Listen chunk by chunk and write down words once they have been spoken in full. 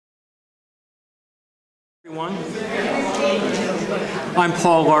Everyone, I'm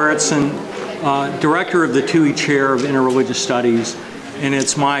Paul Lauritsen, Director of the Tuohy Chair of Interreligious Studies, and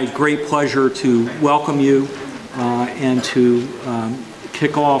it's my great pleasure to welcome you and to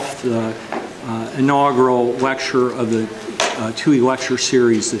kick off the inaugural lecture of the Tuohy Lecture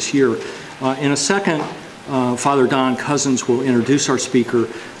Series this year. In a second, Father Don Cousins will introduce our speaker,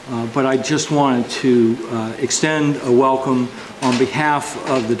 but I just wanted to extend a welcome on behalf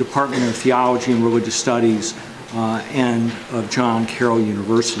of the Department of Theology and Religious Studies and of John Carroll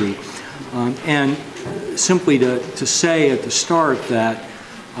University. And simply to say at the start that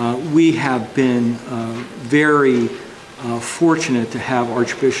we have been very fortunate to have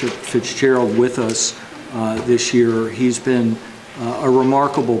Archbishop Fitzgerald with us this year. He's been a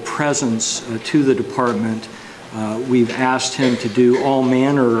remarkable presence to the department. We've asked him to do all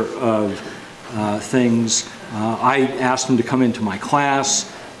manner of things. I asked him to come into my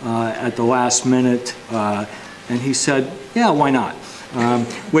class at the last minute, and he said, yeah, why not?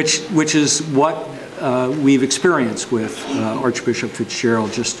 Which is what we've experienced with Archbishop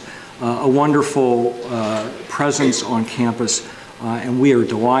Fitzgerald, just a wonderful presence on campus, and we are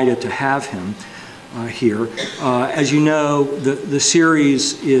delighted to have him here. As you know, the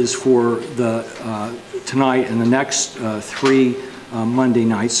series is for the tonight and the next three Monday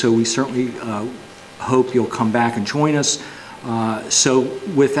nights, so we certainly hope you'll come back and join us. So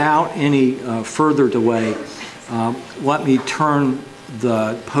without any further delay, let me turn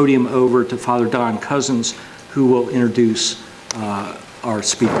the podium over to Father Don Cousins, who will introduce our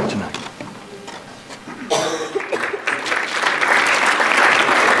speaker tonight.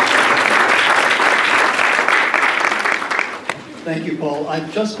 Thank you, Paul.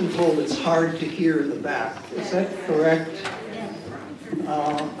 I've just been told it's hard to hear in the back. Is that correct?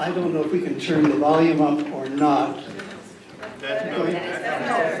 I don't know if we can turn the volume up or not.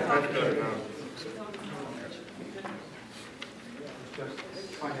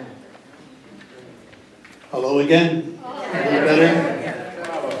 Hello again. Any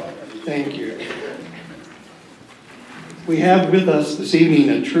better? Thank you. We have with us this evening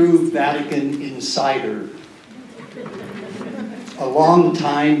a true Vatican insider, a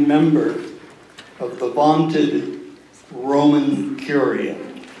longtime member of the vaunted Roman Curia.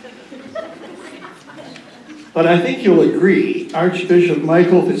 But I think you'll agree, Archbishop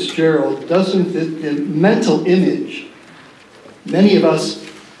Michael Fitzgerald doesn't fit the mental image many of us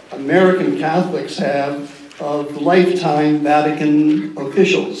American Catholics have of lifetime Vatican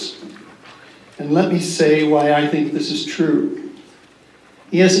officials. And let me say why I think this is true.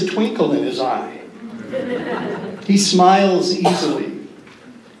 He has a twinkle in his eye. He smiles easily.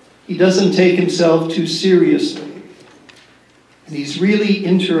 He doesn't take himself too seriously. And he's really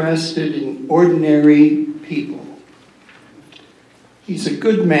interested in ordinary people. He's a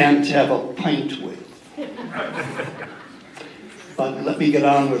good man to have a pint with. But let me get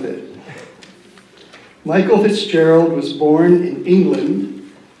on with it. Michael Fitzgerald was born in England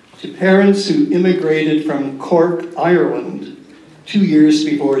to parents who immigrated from Cork, Ireland, 2 years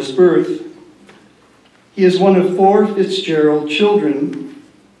before his birth. He is one of 4 Fitzgerald children,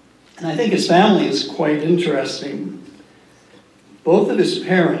 and I think his family is quite interesting. Both of his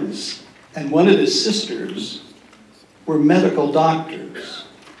parents and one of his sisters were medical doctors.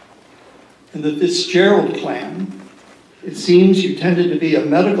 In the Fitzgerald clan, it seems you tended to be a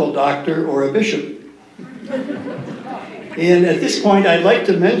medical doctor or a bishop. And at this point, I'd like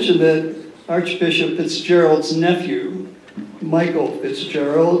to mention that Archbishop Fitzgerald's nephew, Michael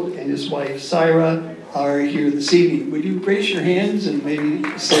Fitzgerald, and his wife, Syra, are here this evening. Would you raise your hands and maybe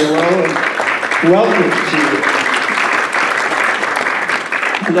say hello and welcome to you.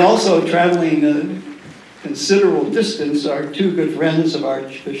 And also traveling a considerable distance are 2 good friends of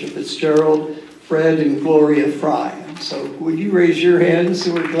Archbishop Fitzgerald, Fred and Gloria Fry. So would you raise your hands?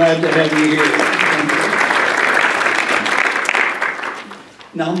 We're glad to have you here.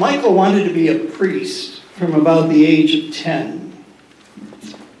 Now, Michael wanted to be a priest from about the age of 10.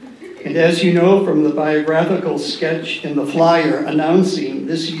 And as you know from the biographical sketch in the flyer announcing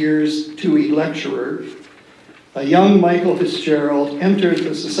this year's Tuohy lecturer, a young Michael Fitzgerald entered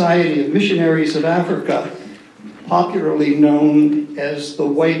the Society of Missionaries of Africa, popularly known as the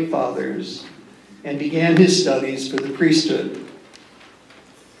White Fathers, and began his studies for the priesthood.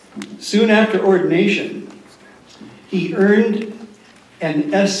 Soon after ordination, he earned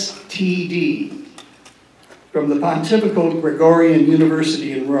an STD from the Pontifical Gregorian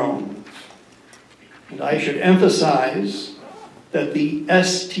University in Rome. And I should emphasize that the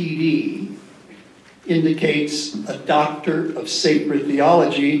STD indicates a Doctor of Sacred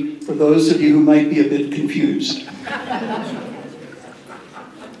Theology, for those of you who might be a bit confused.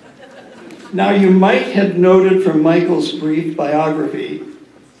 Now, you might have noted from Michael's brief biography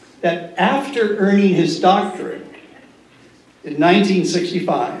that after earning his doctorate in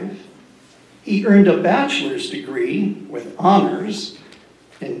 1965, he earned a bachelor's degree with honors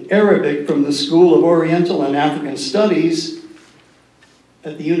in Arabic from the School of Oriental and African Studies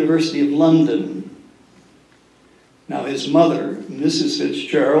at the University of London. Now, his mother, Mrs.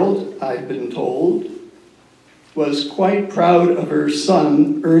 Fitzgerald, I've been told, was quite proud of her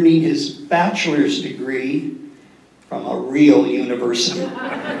son earning his bachelor's degree from a real university.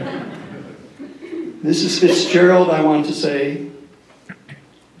 Mrs. Fitzgerald, I want to say,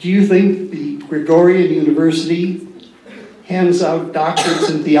 do you think the Gregorian University hands out doctorates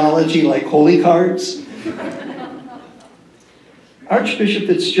in theology like holy cards? Archbishop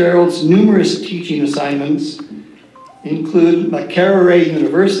Fitzgerald's numerous teaching assignments include Makerere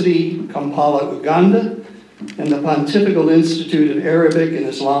University, Kampala, Uganda, and the Pontifical Institute of Arabic and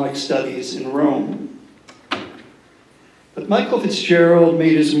Islamic Studies in Rome. But Michael Fitzgerald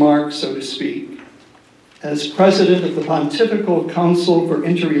made his mark, so to speak, as president of the Pontifical Council for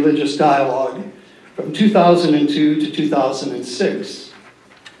Interreligious Dialogue from 2002 to 2006.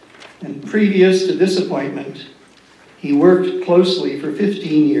 And previous to this appointment, he worked closely for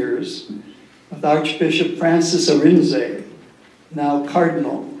 15 years with Archbishop Francis Arinze, now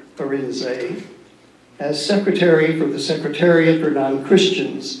Cardinal Arinze, as secretary for the Secretariat for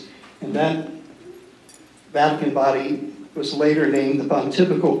Non-Christians, and that Vatican body was later named the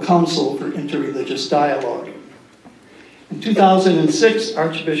Pontifical Council for Interreligious Dialogue. In 2006,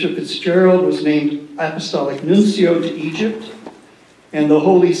 Archbishop Fitzgerald was named Apostolic Nuncio to Egypt and the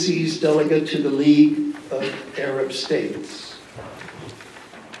Holy See's delegate to the League of Arab States.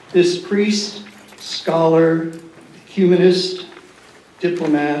 This priest, scholar, humanist,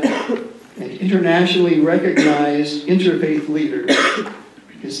 diplomat, and internationally recognized interfaith leader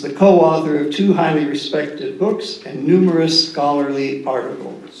is the co-author of 2 highly respected books and numerous scholarly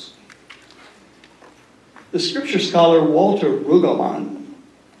articles. The scripture scholar Walter Brueggemann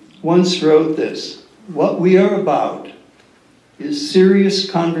once wrote this: "What we are about is serious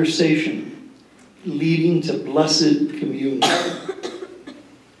conversation leading to blessed communion."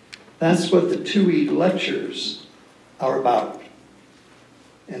 That's what the Tuohy lectures are about.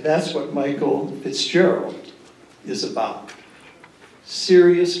 And that's what Michael Fitzgerald is about.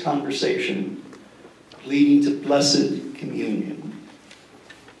 Serious conversation leading to blessed communion.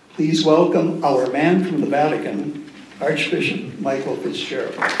 Please welcome our man from the Vatican, Archbishop Michael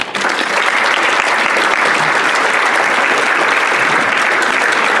Fitzgerald.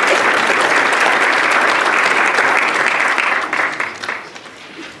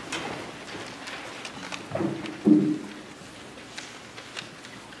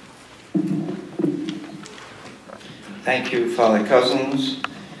 Thank you, Father Cousins,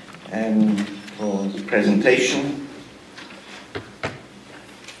 for the presentation.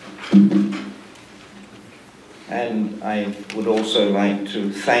 And I would also like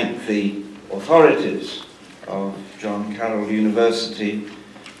to thank the authorities of John Carroll University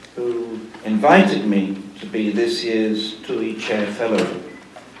who invited me to be this year's Tuohy Chair Fellow.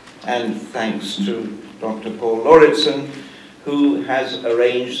 And thanks to Dr. Paul Lauritsen, who has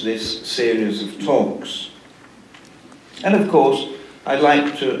arranged this series of talks. And of course, I'd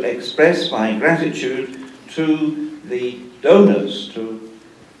like to express my gratitude to the donors, to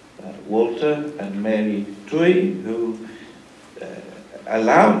Walter and Mary Tuohy, who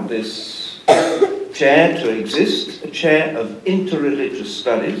allowed this chair to exist, a chair of interreligious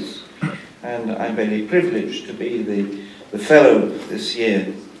studies, and I'm very privileged to be the fellow this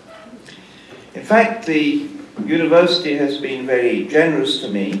year. In fact, the university has been very generous to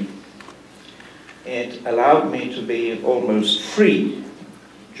me. It allowed me to be almost free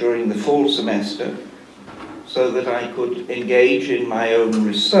during the fall semester so that I could engage in my own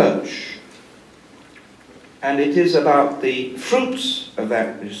research. And it is about the fruits of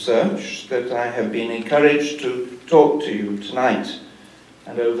that research that I have been encouraged to talk to you tonight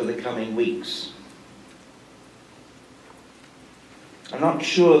and over the coming weeks. I'm not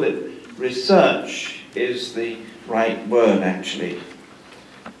sure that research is the right word, actually.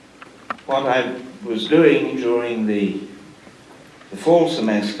 What I was doing during the fall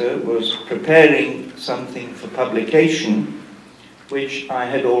semester was preparing something for publication which I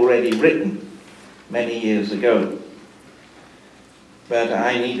had already written many years ago. But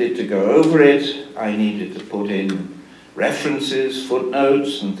I needed to go over it, I needed to put in references,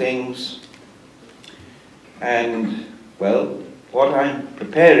 footnotes and things. And, well, what I'm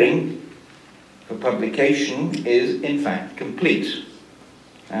preparing for publication is in fact complete.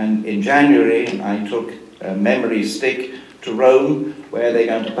 And in January, I took a memory stick to Rome, where they're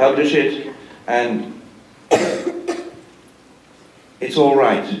going to publish it, And it's all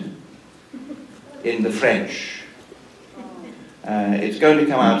right in the French. It's going to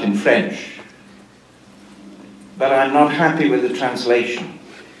come out in French. But I'm not happy with the translation,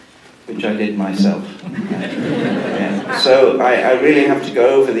 which I did myself. Yeah. So I really have to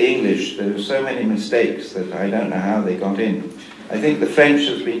go over the English. There are so many mistakes that I don't know how they got in. I think the French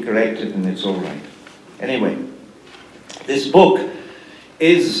has been corrected and it's all right. Anyway, this book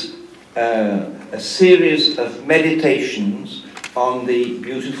is a series of meditations on the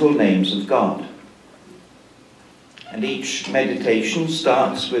beautiful names of God. And each meditation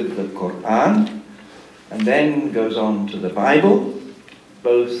starts with the Quran and then goes on to the Bible,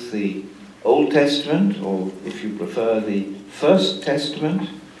 both the Old Testament, or if you prefer, the First Testament,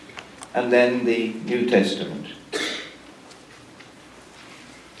 and then the New Testament.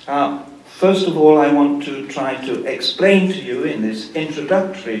 First of all, I want to try to explain to you in this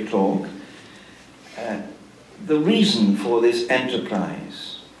introductory talk the reason for this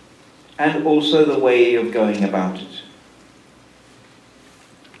enterprise and also the way of going about it.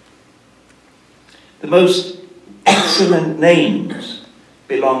 The most excellent names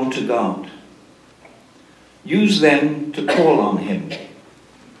belong to God. Use them to call on Him.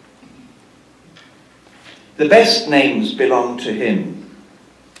 The best names belong to Him.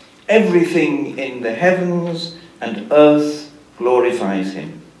 Everything in the heavens and earth glorifies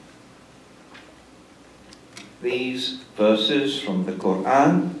Him. These verses from the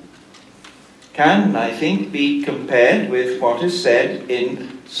Quran can, I think, be compared with what is said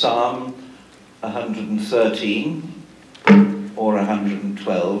in Psalm 113 or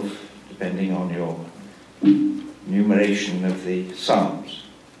 112, depending on your numeration of the Psalms.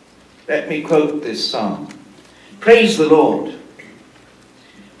 Let me quote this psalm. Praise the Lord.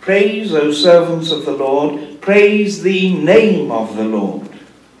 Praise, O servants of the Lord. Praise the name of the Lord.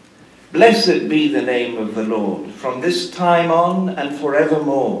 Blessed be the name of the Lord, from this time on and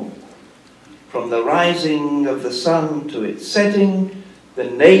forevermore. From the rising of the sun to its setting, the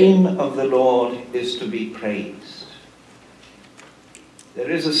name of the Lord is to be praised. There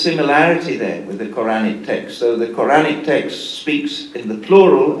is a similarity there with the Quranic text. So the Quranic text speaks in the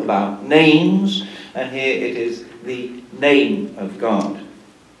plural about names, and here it is the name of God.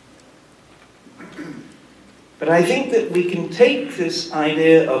 But I think that we can take this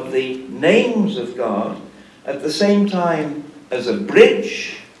idea of the names of God at the same time as a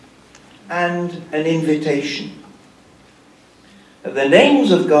bridge and an invitation. The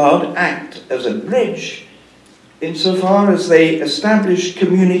names of God act as a bridge insofar as they establish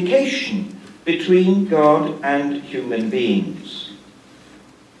communication between God and human beings.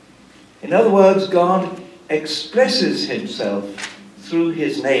 In other words, God expresses Himself through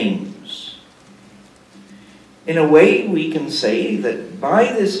His names. In a way, we can say that by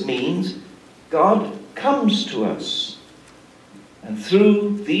this means, God comes to us. And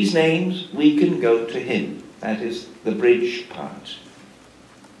through these names, we can go to Him. That is the bridge part.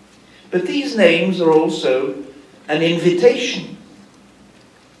 But these names are also an invitation.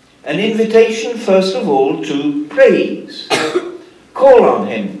 An invitation, first of all, to praise. Call on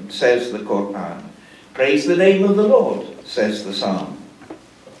Him, says the Quran. Praise the name of the Lord, says the Psalm.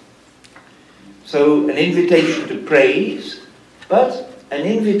 So an invitation to praise, but an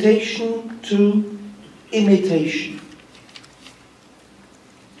invitation to imitation.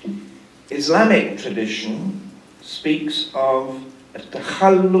 Islamic tradition speaks of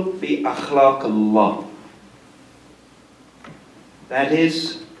at-takhalluq bi akhlaq Allah. That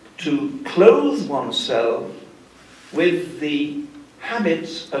is, to clothe oneself with the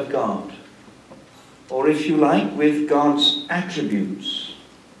habits of God, or if you like, with God's attributes.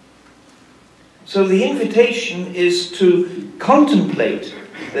 So the invitation is to contemplate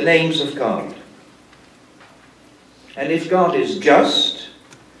the names of God. And if God is just,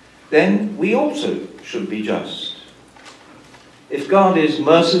 then we also should be just. If God is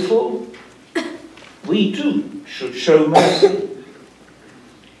merciful, we too should show mercy.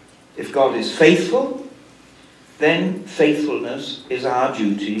 If God is faithful, then faithfulness is our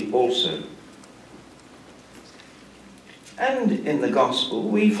duty also. And in the Gospel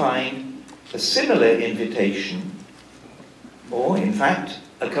we find a similar invitation, or in fact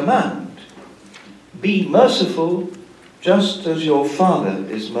a command. Be merciful just as your Father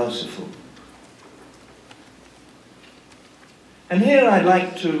is merciful. And here I'd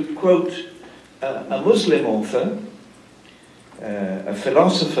like to quote a Muslim author, a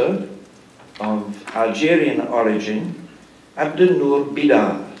philosopher of Algerian origin, Abdel Nour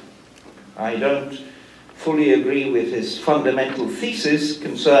Bidar. I don't fully agree with his fundamental thesis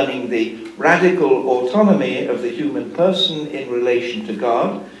concerning the radical autonomy of the human person in relation to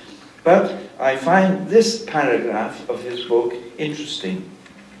God, But I find this paragraph of his book interesting.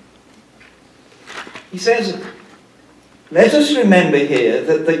 He says, "Let us remember here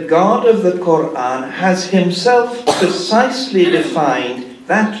that the God of the Quran has himself precisely defined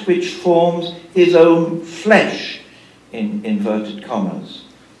that which forms his own flesh," in inverted commas.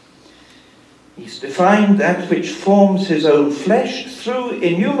 He's defined that which forms his own flesh through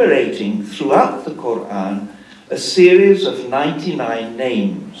enumerating throughout the Quran a series of 99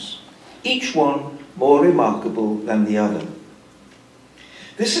 names, each one more remarkable than the other.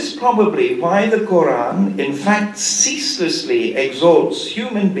 This is probably why the Quran, in fact, ceaselessly exhorts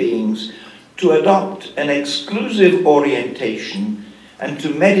human beings to adopt an exclusive orientation and to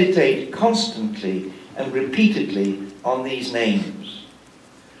meditate constantly and repeatedly on these names,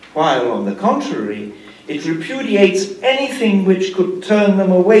 while, on the contrary, it repudiates anything which could turn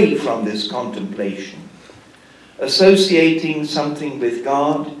them away from this contemplation, associating something with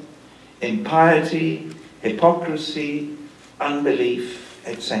God, impiety, hypocrisy, unbelief,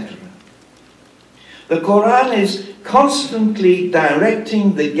 etc. The Quran is constantly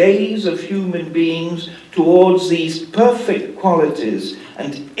directing the gaze of human beings towards these perfect qualities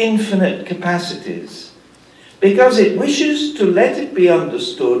and infinite capacities, because it wishes to let it be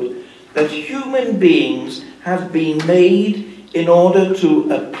understood that human beings have been made in order to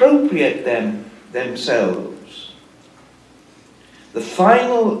appropriate them themselves. The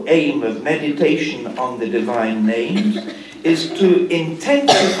final aim of meditation on the divine names is to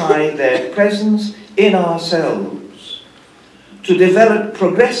intensify their presence in ourselves, to develop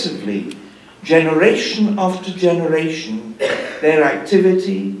progressively, generation after generation, their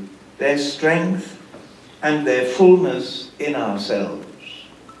activity, their strength, and their fullness in ourselves.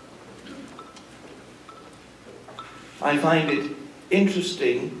 I find it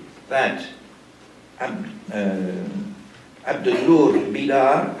interesting that Abdul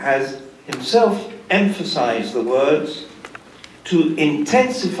Bidar has himself emphasized the words to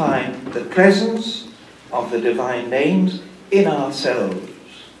intensify the presence of the divine names in ourselves.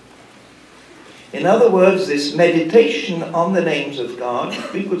 In other words, this meditation on the names of God,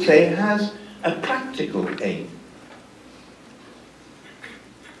 we could say, has a practical aim.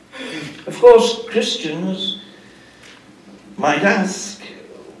 Of course, Christians might ask,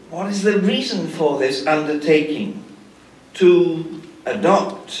 what is the reason for this undertaking to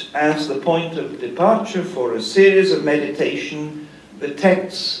adopt as the point of departure for a series of meditation the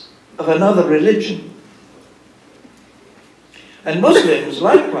texts of another religion? And Muslims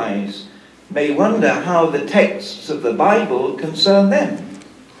likewise may wonder how the texts of the Bible concern them.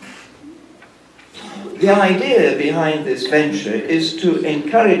 The idea behind this venture is to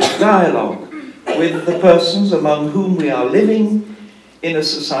encourage dialogue with the persons among whom we are living in a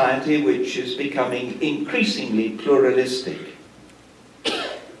society which is becoming increasingly pluralistic.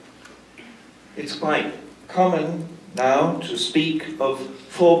 It's quite common now to speak of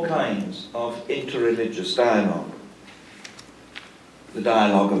 4 kinds of interreligious dialogue. The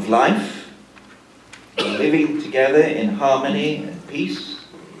dialogue of life, living together in harmony and peace.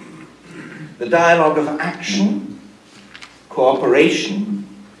 The dialogue of action, cooperation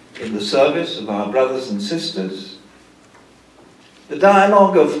in the service of our brothers and sisters. The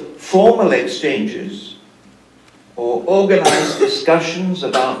dialogue of formal exchanges or organized discussions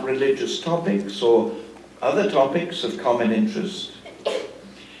about religious topics or other topics of common interest.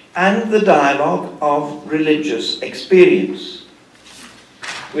 And the dialogue of religious experience,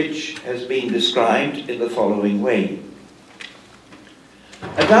 which has been described in the following way.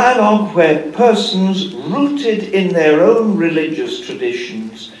 A dialogue where persons rooted in their own religious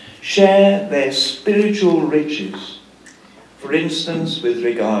traditions share their spiritual riches, for instance, with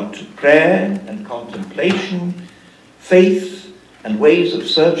regard to prayer and contemplation, faith and ways of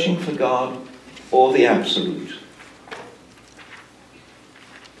searching for God or the Absolute.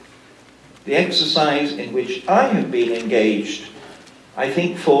 The exercise in which I have been engaged, I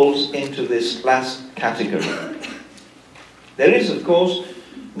think, falls into this last category. There is, of course,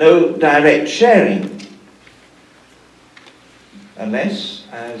 no direct sharing, unless,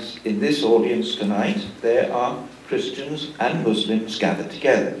 as in this audience tonight, there are Christians and Muslims gathered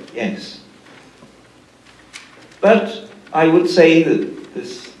together, yes. But I would say that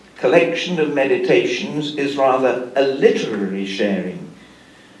this collection of meditations is rather a literary sharing,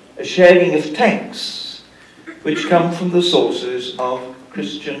 a sharing of texts which come from the sources of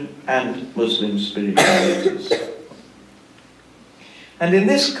Christian and Muslim spiritualities. And in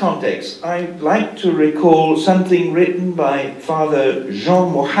this context, I'd like to recall something written by Father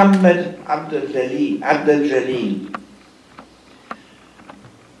Jean Mohammed Abdel Jalil.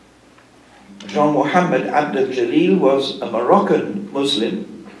 Jean Mohammed Abdel Jalil was a Moroccan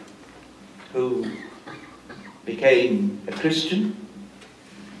Muslim who became a Christian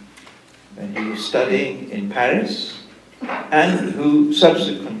when he was studying in Paris, and who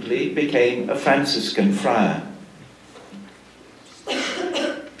subsequently became a Franciscan friar.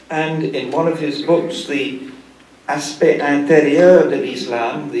 And in one of his books, the Aspect intérieur de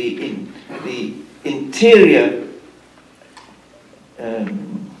l'Islam, the interior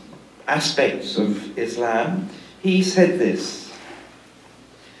aspects of Islam, he said this: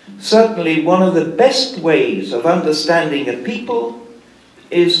 certainly one of the best ways of understanding a people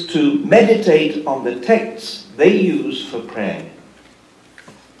is to meditate on the texts they use for prayer.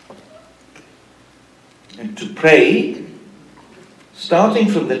 And to pray, starting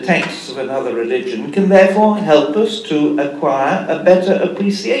from the texts of another religion, can therefore help us to acquire a better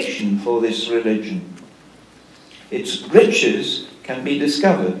appreciation for this religion. Its riches can be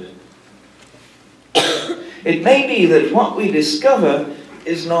discovered. It may be that what we discover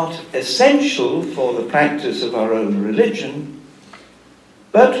is not essential for the practice of our own religion,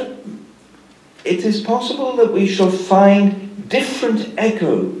 but it is possible that we shall find different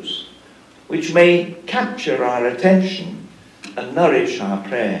echoes which may capture our attention and nourish our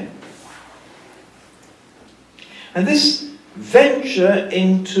prayer. And this venture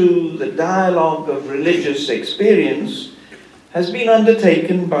into the dialogue of religious experience has been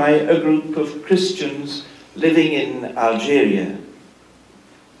undertaken by a group of Christians living in Algeria.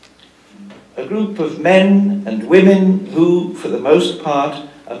 A group of men and women who, for the most part,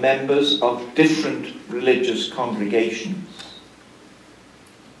 are members of different religious congregations.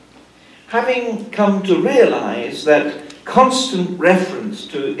 Having come to realize that constant reference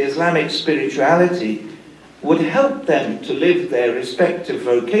to Islamic spirituality would help them to live their respective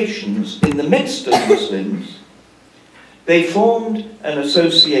vocations in the midst of Muslims, they formed an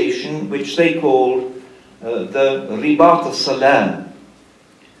association which they called the Ribat al-Salam,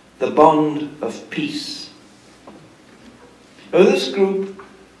 the bond of peace. So this group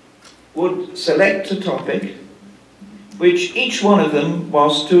would select a topic which each one of them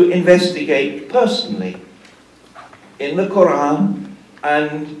was to investigate personally in the Quran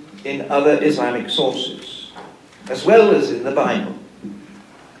and in other Islamic sources, as well as in the Bible.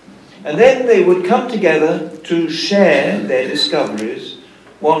 And then they would come together to share their discoveries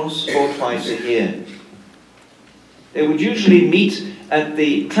once or twice a year. They would usually meet at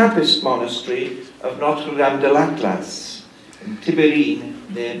the Trappist monastery of Notre Dame de l'Atlas in Tiberine,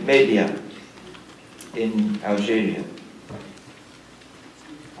 near Media, in Algeria.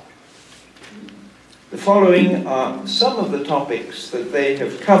 The following are some of the topics that they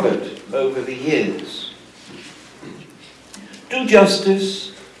have covered over the years. Do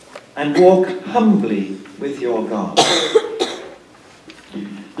justice and walk humbly with your God.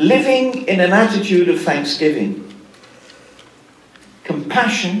 Living in an attitude of thanksgiving.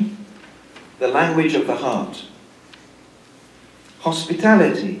 Compassion, the language of the heart.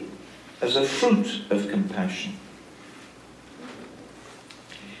 Hospitality as a fruit of compassion.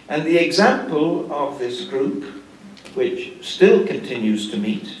 And the example of this group, which still continues to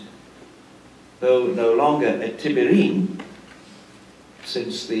meet, though no longer at Tiberine,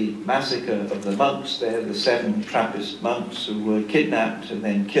 since the massacre of the monks there, the 7 Trappist monks who were kidnapped and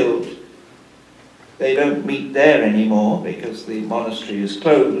then killed, they don't meet there anymore because the monastery is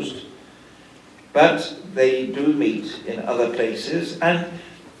closed, but they do meet in other places. And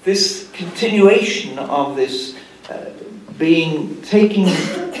this continuation of this taking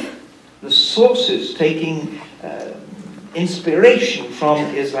the sources, taking inspiration from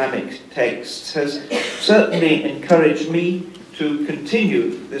Islamic texts has certainly encouraged me to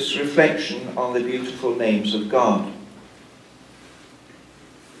continue this reflection on the beautiful names of God.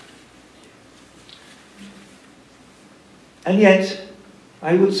 And yet,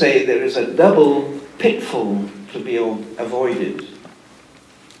 I would say there is a double pitfall to be avoided.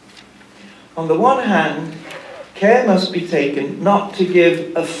 On the one hand, care must be taken not to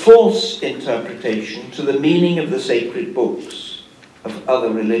give a false interpretation to the meaning of the sacred books of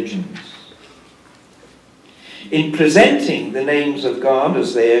other religions. In presenting the names of God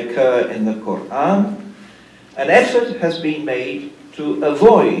as they occur in the Quran, an effort has been made to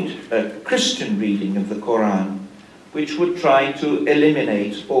avoid a Christian reading of the Quran, which would try to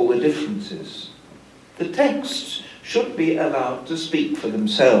eliminate all the differences. The texts should be allowed to speak for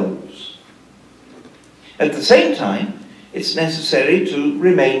themselves. At the same time, it's necessary to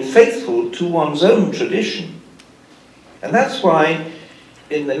remain faithful to one's own tradition. And that's why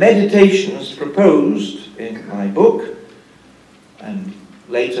in the meditations proposed in my book, and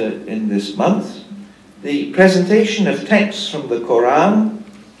later in this month, the presentation of texts from the Quran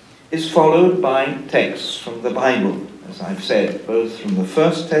is followed by texts from the Bible, as I've said, both from the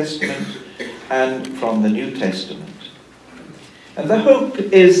First Testament and from the New Testament. And the hope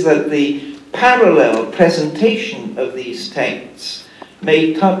is that the parallel presentation of these texts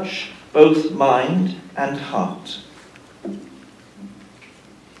may touch both mind and heart.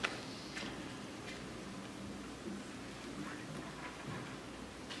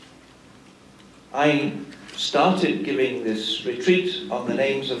 I started giving this retreat on the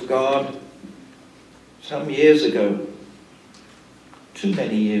names of God some years ago. Too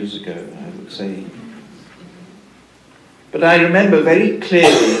many years ago, I would say. But I remember very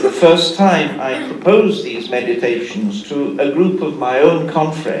clearly the first time I proposed these meditations to a group of my own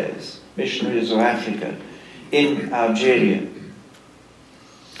confrères, missionaries of Africa, in Algeria.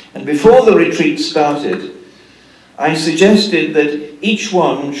 And before the retreat started, I suggested that each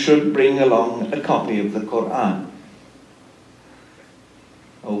one should bring along a copy of the Quran.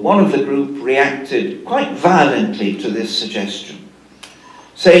 Well, one of the group reacted quite violently to this suggestion,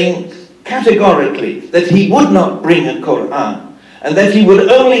 saying categorically that he would not bring a Quran and that he would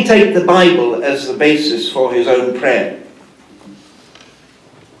only take the Bible as the basis for his own prayer.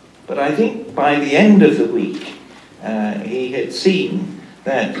 But I think by the end of the week he had seen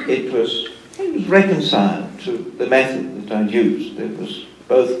that he was reconciled to the method that I used. It was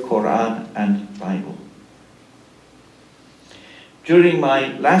both Quran and Bible. During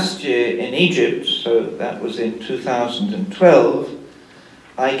my last year in Egypt, so that was in 2012,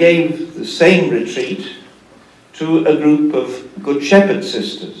 I gave the same retreat to a group of Good Shepherd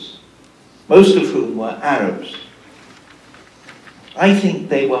sisters, most of whom were Arabs. I think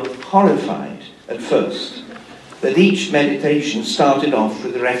they were horrified at first that each meditation started off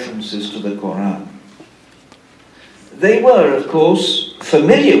with references to the Quran. They were, of course,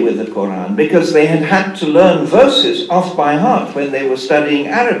 familiar with the Quran because they had had to learn verses off by heart when they were studying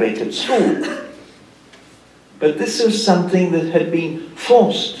Arabic at school. But this was something that had been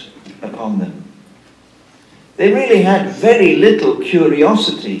forced upon them. They really had very little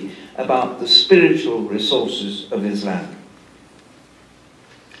curiosity about the spiritual resources of Islam.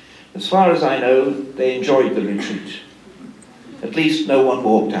 As far as I know, they enjoyed the retreat. At least no one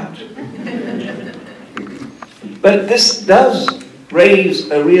walked out. But this does raise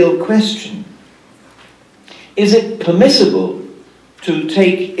a real question. Is it permissible to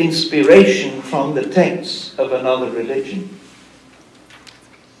take inspiration from the texts of another religion?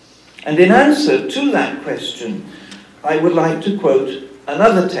 And in answer to that question, I would like to quote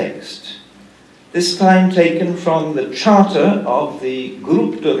another text, this time taken from the charter of the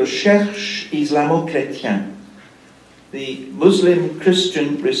Groupe de Recherche Islamo-Chrétien, the Muslim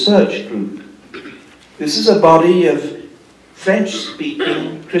Christian Research Group. This is a body of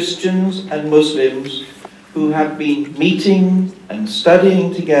French-speaking Christians and Muslims who have been meeting and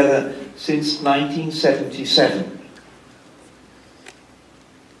studying together since 1977.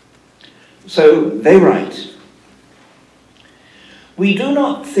 So they write, "We do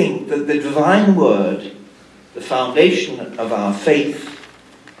not think that the divine word, the foundation of our faith,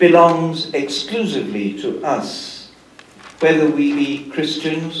 belongs exclusively to us, whether we be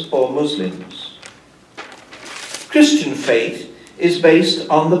Christians or Muslims. Christian faith is based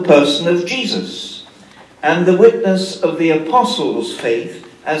on the person of Jesus and the witness of the apostles' faith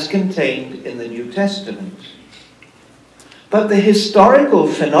as contained in the New Testament. But the historical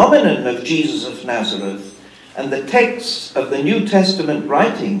phenomenon of Jesus of Nazareth and the texts of the New Testament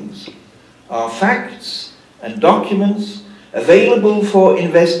writings are facts and documents available for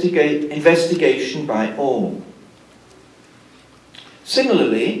investigation by all.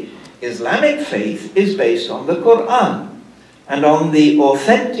 Similarly, Islamic faith is based on the Quran and on the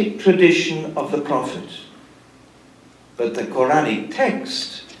authentic tradition of the Prophet. But the Quranic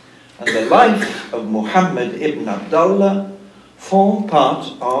text and the life of Muhammad ibn Abdullah form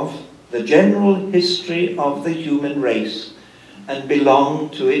part of the general history of the human race and belong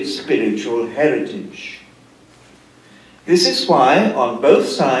to its spiritual heritage. This is why, on both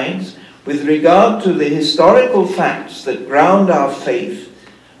sides, with regard to the historical facts that ground our faith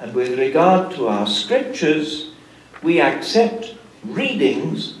and with regard to our scriptures, we accept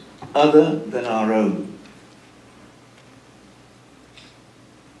readings other than our own."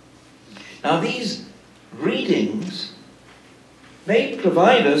 Now, these readings may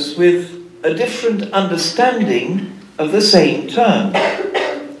provide us with a different understanding of the same term,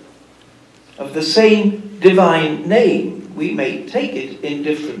 of the same divine name. We may take it in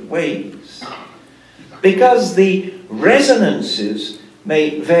different ways, because the resonances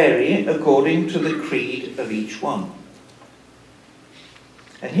may vary according to the creed of each one.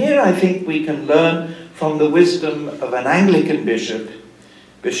 And here I think we can learn from the wisdom of an Anglican bishop,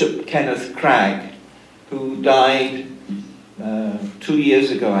 Bishop Kenneth Cragg, who died 2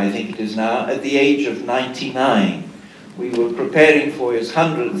 years ago, I think it is now, at the age of 99. We were preparing for his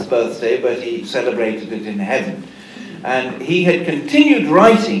 100th birthday, but he celebrated it in heaven. And he had continued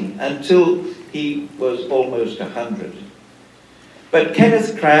writing until he was almost 100. But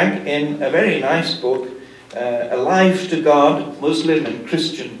Kenneth Cragg, in a very nice book, Alive to God, Muslim and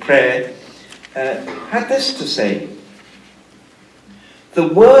Christian Prayer, had this to say: the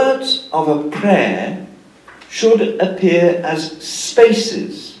words of a prayer should appear as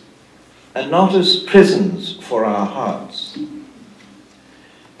spaces and not as prisons for our hearts.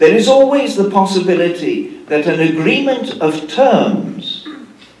 There is always the possibility that an agreement of terms,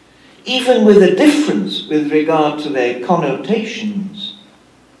 even with a difference with regard to their connotations,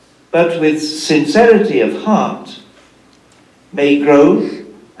 but with sincerity of heart, may grow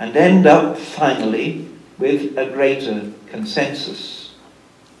and end up finally with a greater consensus.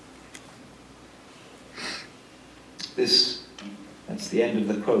 That's the end of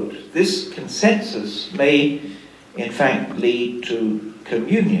the quote. This consensus may, in fact, lead to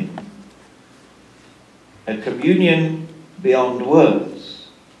communion. A communion beyond words,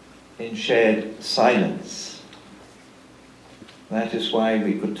 in shared silence. That is why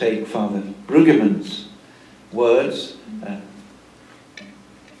we could take Father Brueggemann's words.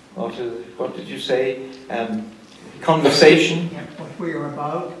 What did you say? Conversation. Yeah, what we are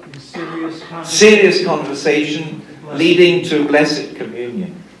about is serious conversation. Serious conversation leading to blessed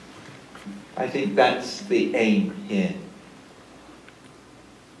communion. I think that's the aim here.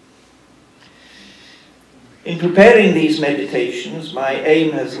 In preparing these meditations, my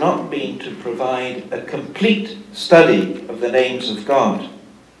aim has not been to provide a complete study of the names of God.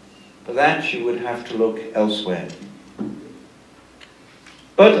 For that you would have to look elsewhere.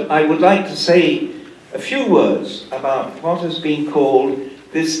 But I would like to say a few words about what has been called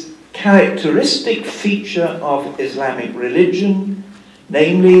this characteristic feature of Islamic religion,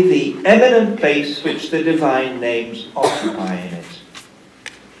 namely the eminent place which the divine names occupy in it.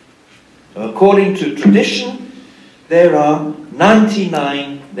 According to tradition, there are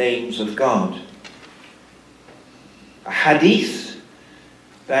 99 names of God. A hadith,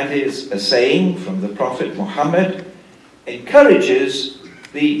 that is a saying from the Prophet Muhammad, encourages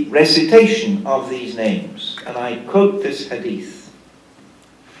the recitation of these names. And I quote this hadith: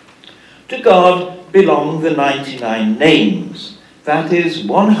 to God belong the 99 names, that is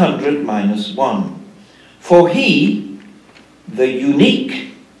 100 minus 1. For He, the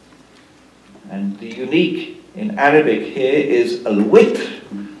unique, and the unique in Arabic here is al-witr,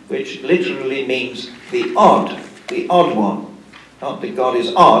 which literally means the odd one. Not that God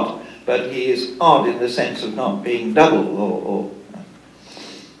is odd, but He is odd in the sense of not being double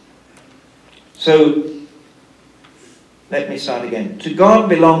So, let me start again. To God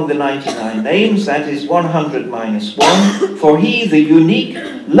belong the 99 names, that is 100 minus 1. For He, the unique,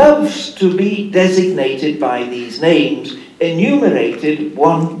 loves to be designated by these names, enumerated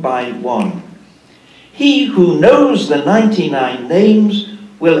one by one. He who knows the 99 names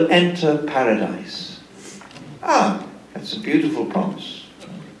will enter paradise. Ah, that's a beautiful promise.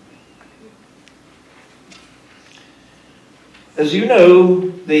 As you know,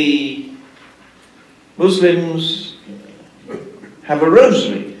 the Muslims have a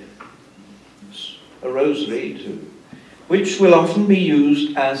rosary which will often be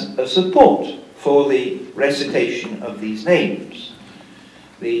used as a support for the recitation of these names.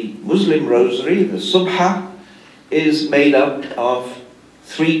 The Muslim rosary, the subha, is made up of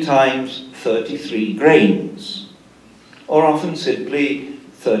 3 times 33 grains, or often simply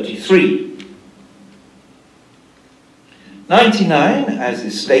 33. 99, as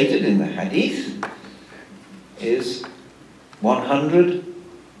is stated in the hadith, is 100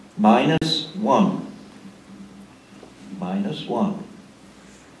 minus 1. Minus 1.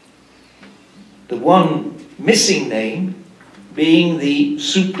 The one missing name being the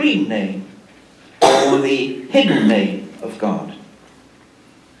supreme name, or the hidden name of God.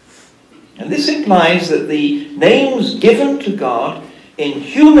 And this implies that the names given to God in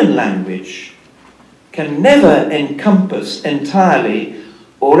human language can never encompass entirely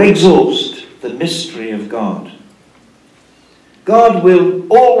or exhaust the mystery of God. God will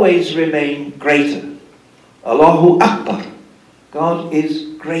always remain greater. Allahu Akbar. God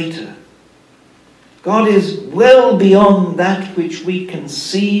is greater. God is well beyond that which we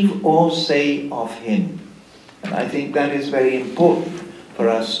conceive or say of Him. And I think that is very important for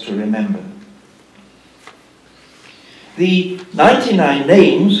us to remember. The 99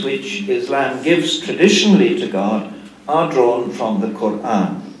 names which Islam gives traditionally to God are drawn from the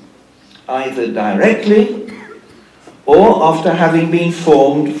Quran, either directly or after having been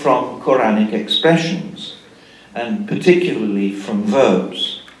formed from Quranic expressions. and particularly from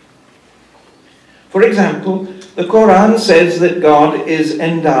verbs. For example, the Quran says that God is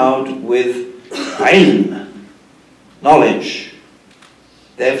endowed with ilm, knowledge.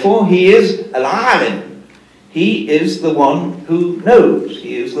 Therefore, he is al-alim. He is the one who knows.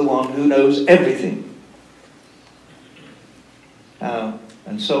 He is the one who knows everything.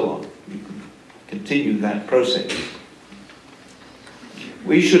 And so on. You can continue that process.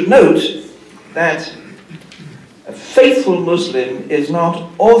 We should note that a faithful Muslim is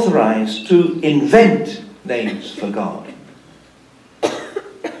not authorized to invent names for God.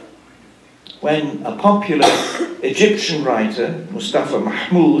 When a popular Egyptian writer, Mustafa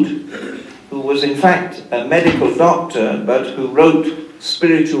Mahmoud, who was in fact a medical doctor but who wrote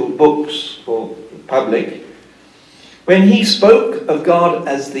spiritual books for the public, when he spoke of God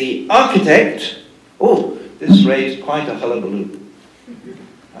as the architect, this raised quite a hullabaloo.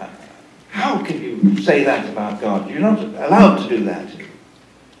 How can you say that about God? You're not allowed to do that.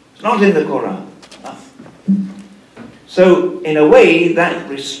 It's not in the Quran. So, in a way, that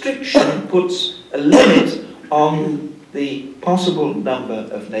restriction puts a limit on the possible number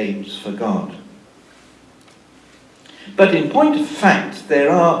of names for God. But in point of fact,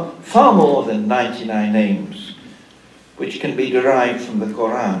 there are far more than 99 names which can be derived from the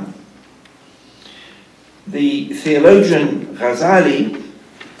Quran. The theologian Ghazali,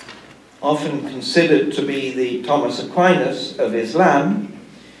 often considered to be the Thomas Aquinas of Islam,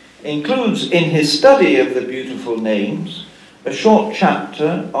 includes in his study of the beautiful names a short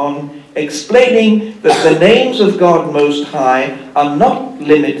chapter on explaining that the names of God Most High are not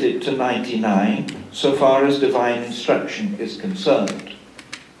limited to 99 so far as divine instruction is concerned.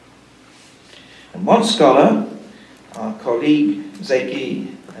 And one scholar, our colleague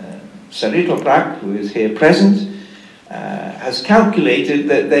Zeki Saritoprak, who is here present, has calculated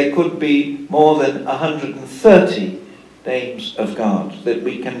that there could be more than 130 names of God that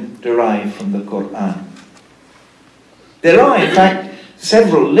we can derive from the Quran. There are, in fact,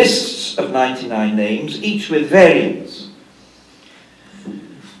 several lists of 99 names, each with variants.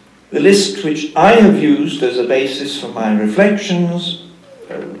 The list which I have used as a basis for my reflections,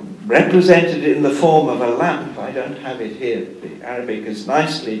 represented in the form of a lamp. I don't have it here. The Arabic is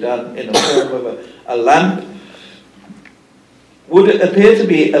nicely done in the form of a lamp. Would appear to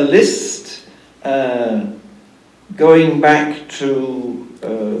be a list going back to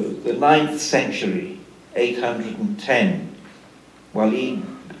the 9th century, 810, Walid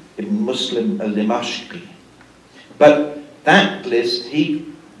ibn Muslim al-Dimashqi. But that list, he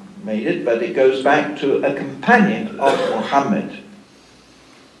made it, but it goes back to a companion of Muhammad.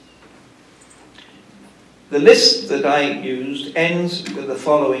 The list that I used ends with the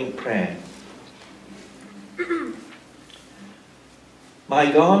following prayer.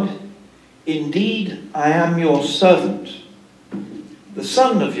 My God, indeed I am your servant, the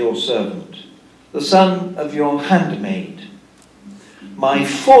son of your servant, the son of your handmaid. My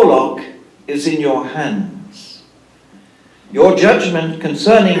forelock is in your hands. Your judgment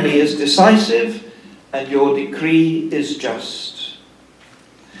concerning me is decisive, and your decree is just.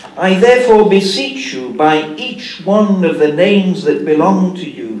 I therefore beseech you by each one of the names that belong to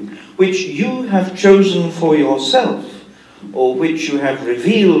you, which you have chosen for yourself, or which you have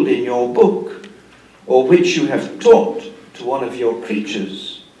revealed in your book, or which you have taught to one of your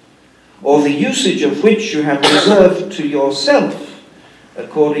creatures, or the usage of which you have reserved to yourself,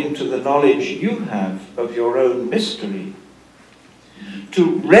 according to the knowledge you have of your own mystery,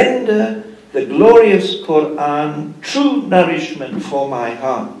 to render the glorious Quran true nourishment for my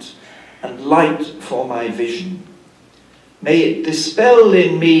heart and light for my vision. May it dispel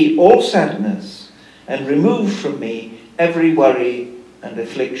in me all sadness and remove from me every worry and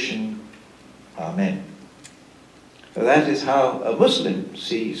affliction. Amen. So that is how a Muslim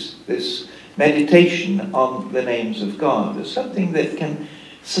sees this meditation on the names of God as something that can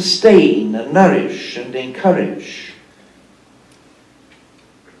sustain and nourish and encourage.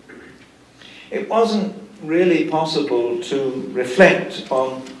 It wasn't really possible to reflect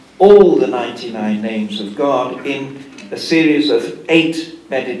on all the 99 names of God in a series of 8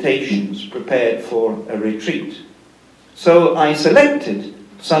 meditations prepared for a retreat. So I selected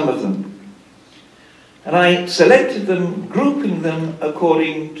some of them. And I selected them, grouping them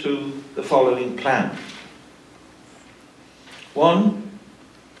according to the following plan. 1,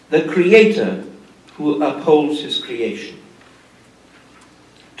 the Creator who upholds his creation.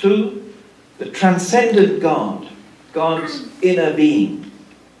 2, the transcendent God, God's inner being.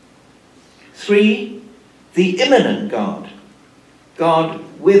 3, the immanent God, God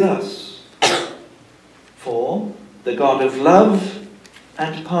with us. 4, the God of love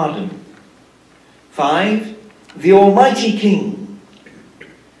and pardon. 5, the Almighty King.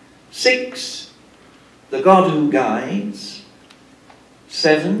 6, the God who guides.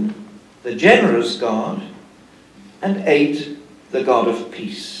 7, the generous God. And 8, the God of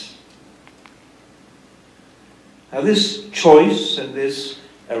peace. Now this choice and this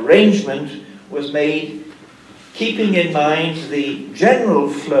arrangement was made keeping in mind the general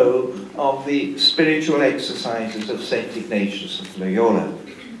flow of the spiritual exercises of St. Ignatius of Loyola.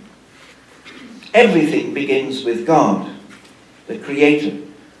 Everything begins with God, the Creator,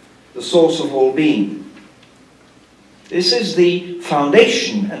 the source of all being. This is the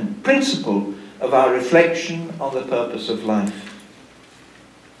foundation and principle of our reflection on the purpose of life.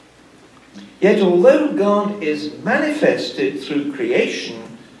 Yet although God is manifested through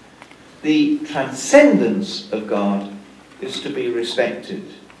creation, the transcendence of God is to be respected.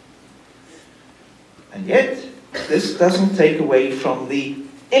 And yet, this doesn't take away from the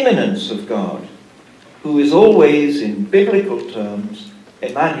immanence of God, who is always, in biblical terms,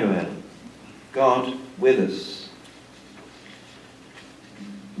 Emmanuel, God with us.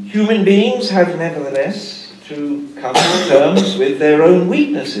 Human beings have nevertheless to come to terms with their own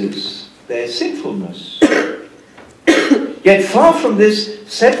weaknesses, their sinfulness. Yet far from this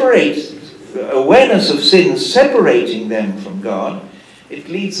awareness of sin separating them from God, it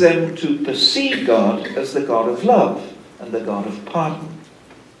leads them to perceive God as the God of love and the God of pardon.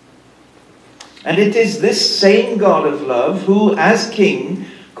 And it is this same God of love who, as King,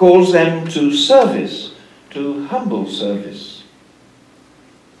 calls them to service, to humble service.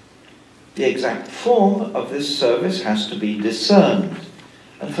 The exact form of this service has to be discerned,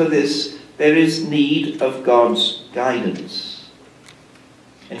 and for this there is need of God's guidance.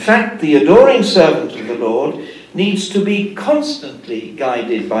 In fact, the adoring servant of the Lord needs to be constantly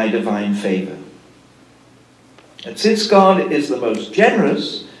guided by divine favor. And since God is the most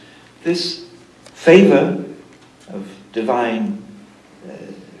generous, this favor of divine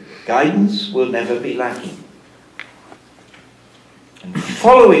guidance will never be lacking. And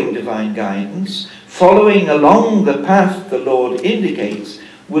following divine guidance, following along the path the Lord indicates,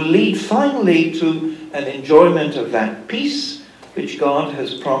 will lead finally to an enjoyment of that peace which God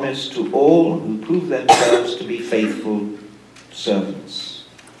has promised to all who prove themselves to be faithful servants.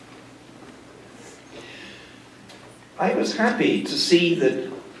 I was happy to see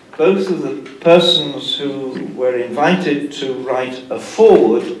that both of the persons who were invited to write a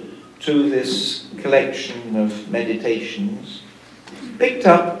foreword to this collection of meditations picked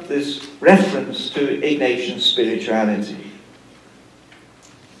up this reference to Ignatian spirituality.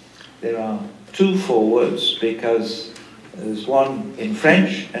 There are two forewords because there's one in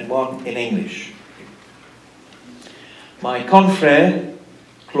French and one in English. My confrère,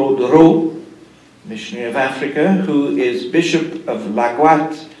 Claude Roux, missionary of Africa, who is Bishop of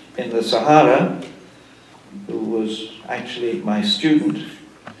Laguat in the Sahara, who was actually my student,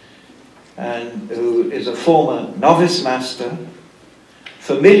 and who is a former novice master,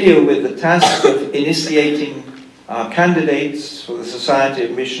 familiar with the task of initiating our candidates for the Society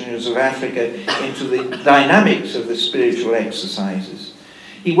of Missionaries of Africa into the dynamics of the spiritual exercises.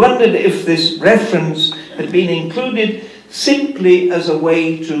 He wondered if this reference had been included simply as a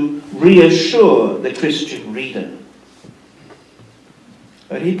way to reassure the Christian reader.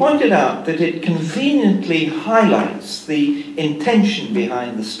 But he pointed out that it conveniently highlights the intention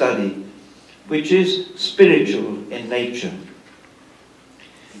behind the study, which is spiritual in nature.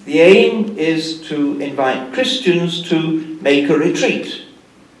 The aim is to invite Christians to make a retreat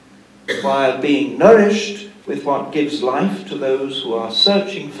while being nourished with what gives life to those who are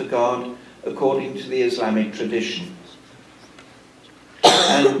searching for God according to the Islamic tradition.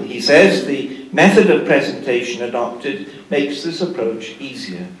 And he says the method of presentation adopted makes this approach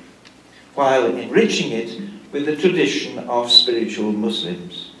easier, while enriching it with the tradition of spiritual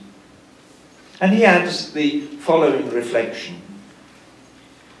Muslims. And he adds the following reflection.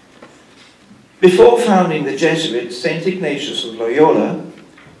 Before founding the Jesuits, St. Ignatius of Loyola,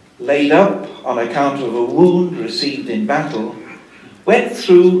 laid up on account of a wound received in battle, went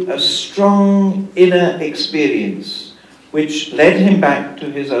through a strong inner experience which led him back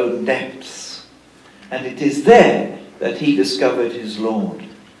to his own depths. And it is there that he discovered his Lord.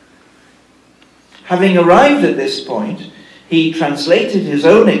 Having arrived at this point, he translated his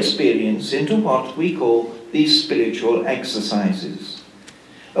own experience into what we call these spiritual exercises,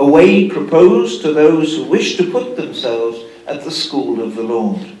 a way proposed to those who wish to put themselves at the school of the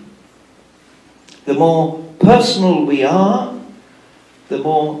Lord. The more personal we are, the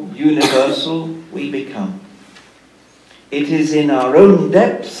more universal we become. It is in our own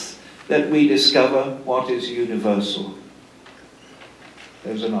depths that we discover what is universal.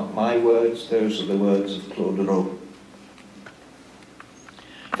 Those are not my words, those are the words of Claude Rowe.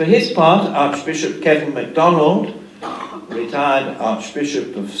 For his part, Archbishop Kevin MacDonald, retired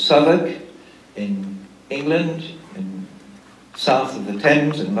Archbishop of Southwark in England, in south of the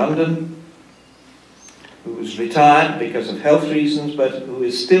Thames in London, who was retired because of health reasons, but who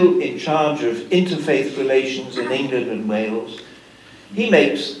is still in charge of interfaith relations in England and Wales, he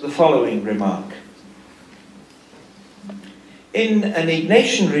makes the following remark. In an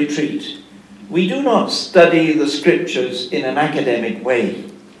Ignatian retreat, we do not study the scriptures in an academic way.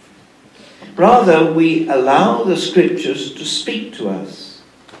 Rather, we allow the scriptures to speak to us.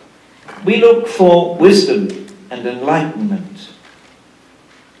 We look for wisdom and enlightenment.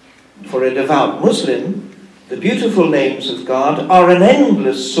 For a devout Muslim, the beautiful names of God are an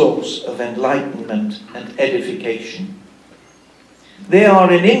endless source of enlightenment and edification. They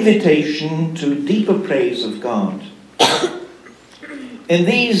are an invitation to deeper praise of God. In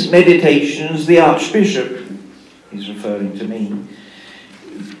these meditations, the Archbishop, he's referring to me,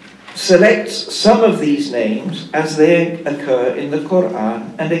 selects some of these names as they occur in the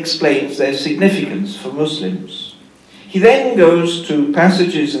Quran and explains their significance for Muslims. He then goes to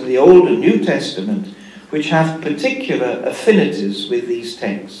passages in the Old and New Testament which have particular affinities with these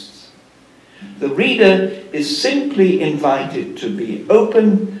texts. The reader is simply invited to be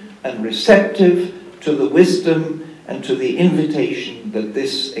open and receptive to the wisdom and to the invitation that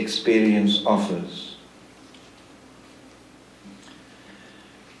this experience offers.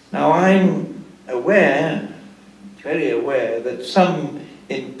 Now, I'm aware, very aware, that some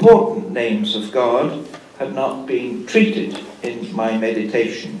important names of God have not been treated in my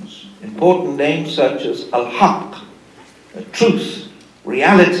meditations. Important names such as Al-Haq, truth,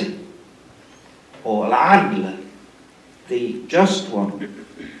 reality, or Al-Adl, the just one.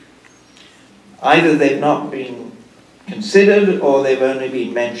 Either they've not been considered or they've only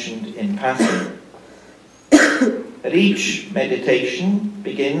been mentioned in passing. At each meditation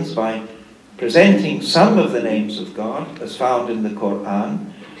begins by presenting some of the names of God as found in the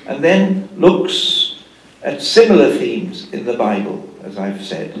Quran, and then looks at similar themes in the Bible, as I've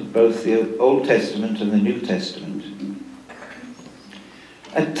said, both the Old Testament and the New Testament.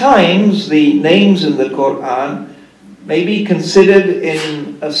 At times, the names in the Quran may be considered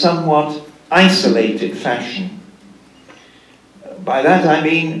in a somewhat isolated fashion. By that I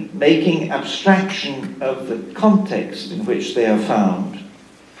mean making abstraction of the context in which they are found.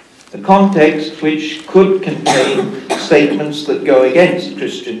 The context which could contain statements that go against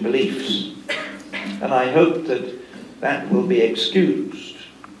Christian beliefs. And I hope that that will be excused.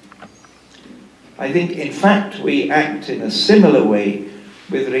 I think, in fact, we act in a similar way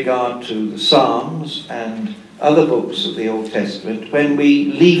with regard to the Psalms and other books of the Old Testament when we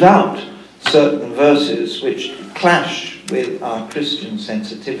leave out certain verses which clash with our Christian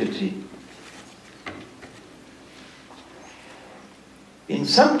sensitivity. In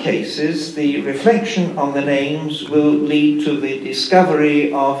some cases, the reflection on the names will lead to the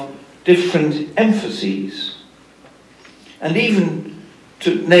discovery of different emphases, and even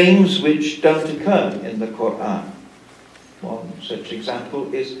to names which don't occur in the Quran. One such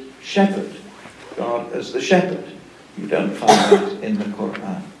example is shepherd, God as the shepherd. You don't find that in the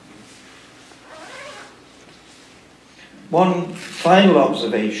Quran. One final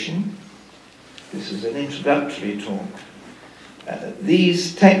observation, this is an introductory talk.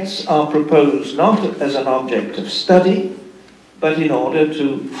 These texts are proposed not as an object of study, but in order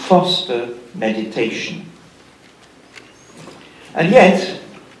to foster meditation. And yet,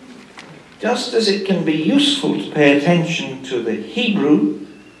 just as it can be useful to pay attention to the Hebrew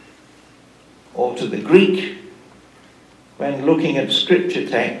or to the Greek when looking at scripture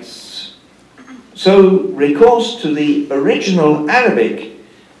texts, so recourse to the original Arabic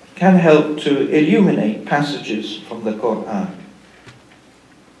can help to illuminate passages from the Quran.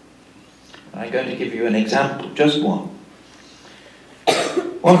 I'm going to give you an example, just one.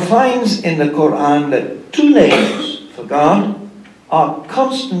 One finds in the Quran that two names for God are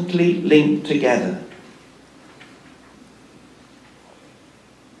constantly linked together.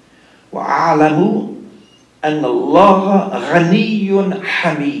 وَعَلَمُوا أَنَّ اللَّهَ غَنِيٌّ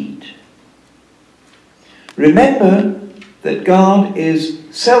حَمِيدٌ. Remember that God is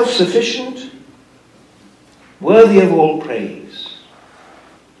self-sufficient, worthy of all praise.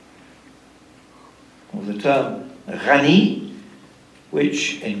 Well, the term ghani,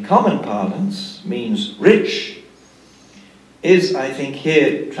 which in common parlance means rich, is, I think,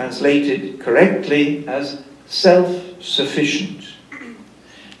 here translated correctly as self-sufficient.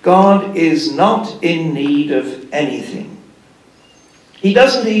 God is not in need of anything. He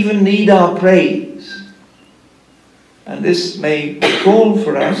doesn't even need our praise. And this may recall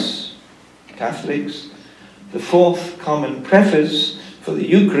for us, Catholics, the fourth common preface for the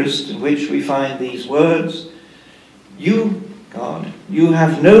Eucharist, in which we find these words: "You, God, you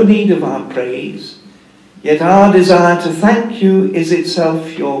have no need of our praise, yet our desire to thank you is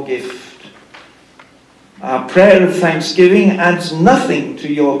itself your gift. Our prayer of thanksgiving adds nothing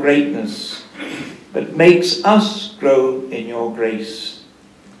to your greatness, but makes us grow in your grace."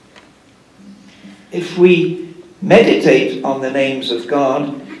 If we meditate on the names of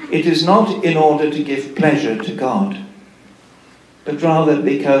God, it is not in order to give pleasure to God, but rather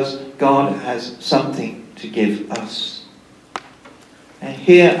because God has something to give us. And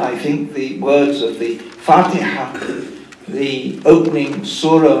here I think the words of the Fatiha, the opening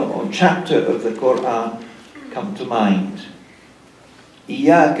surah or chapter of the Quran, come to mind.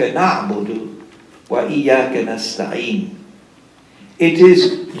 Iyaka na'budu wa iyaka nasta'in. It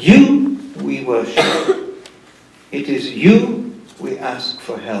is you we worship. It is you we ask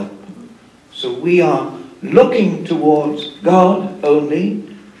for help. So we are looking towards God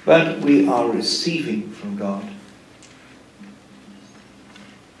only, but we are receiving from God.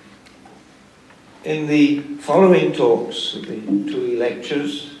 In the following talks, the Tuohy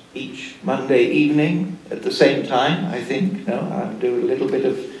lectures, each Monday evening at the same time, I think. No, I'll do a little bit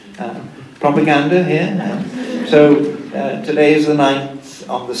of propaganda here. So today is the 9th,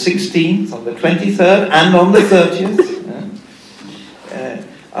 on the 16th, on the 23rd, and on the 30th.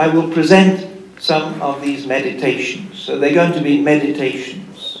 I will present some of these meditations. So they're going to be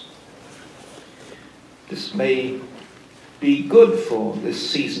meditations. This may be good for this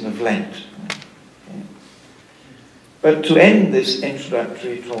season of Lent. But to end this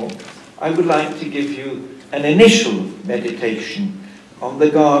introductory talk, I would like to give you an initial meditation on the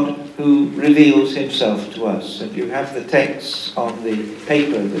God who reveals himself to us. And you have the texts on the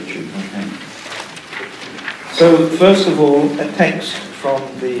paper that you have. So, first of all, a text from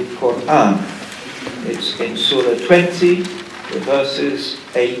the Quran. It's in Surah 20, the verses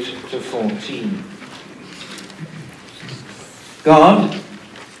 8 to 14. God,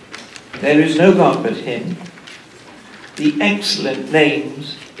 there is no God but him. The excellent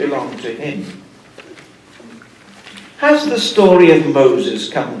names belong to him. Has the story of Moses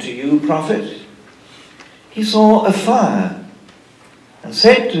come to you, prophet? He saw a fire and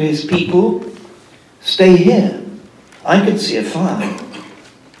said to his people, "Stay here. I can see a fire.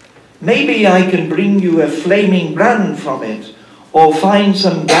 Maybe I can bring you a flaming brand from it, or find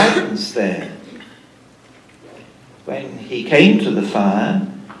some guidance there." When he came to the fire,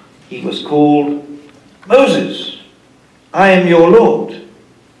 he was called, "Moses, I am your Lord.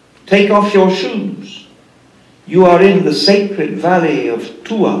 Take off your shoes. You are in the sacred valley of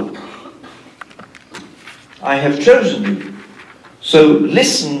Tuohy. I have chosen you, so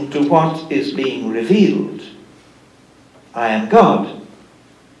listen to what is being revealed. I am God.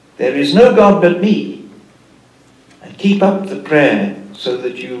 There is no God but me. And keep up the prayer so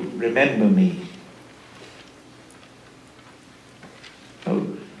that you remember me." Oh,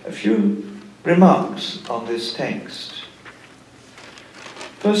 a few remarks on this text.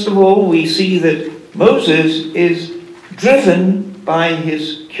 First of all, we see that Moses is driven by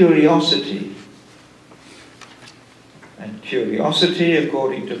his curiosity. And curiosity,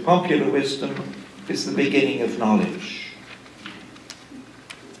 according to popular wisdom, is the beginning of knowledge.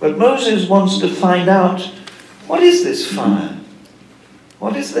 But Moses wants to find out, what is this fire?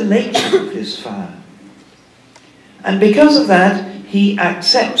 What is the nature of this fire? And because of that, he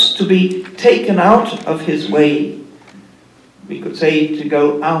accepts to be taken out of his way. We could say to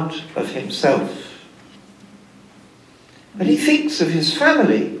go out of himself. But he thinks of his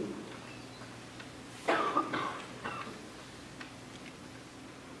family.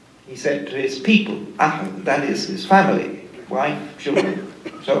 He said to his people, that is his family, wife, children,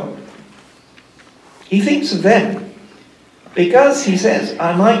 so on. He thinks of them because he says,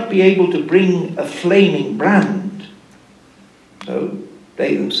 I might be able to bring a flaming brand. So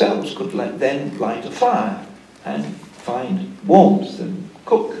they themselves could then light a fire and find warmth and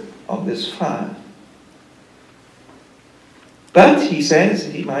cook on this fire. But, he says,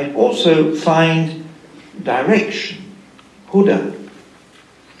 he might also find direction, huda,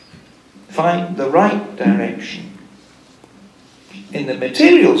 find the right direction. In the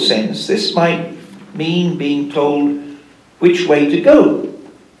material sense, this might mean being told which way to go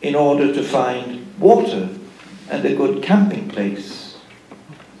in order to find water and a good camping place.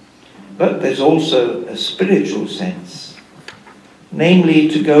 But there's also a spiritual sense, namely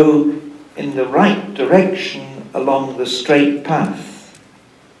to go in the right direction along the straight path,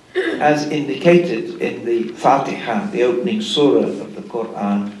 as indicated in the Fatiha, the opening surah of the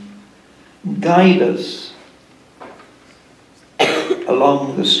Quran. Guide us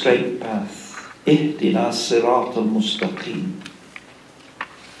along the straight path. Ihdina sirat al-mustaqim.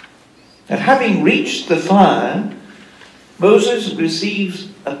 And having reached the fire, Moses receives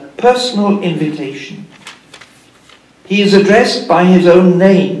a personal invitation. He is addressed by his own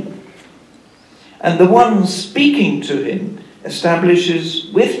name, and the one speaking to him establishes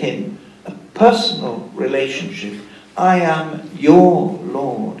with him a personal relationship. I am your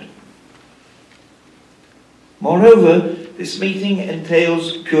Lord. Moreover, this meeting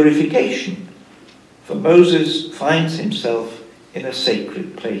entails purification, for Moses finds himself in a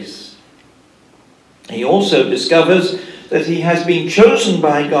sacred place. He also discovers that he has been chosen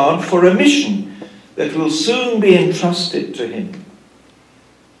by God for a mission that will soon be entrusted to him.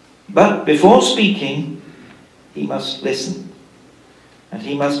 But before speaking, he must listen, and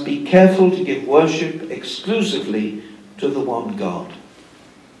he must be careful to give worship exclusively to the one God.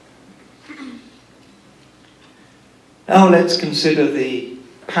 Now let's consider the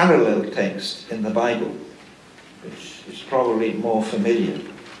parallel text in the Bible, which is probably more familiar.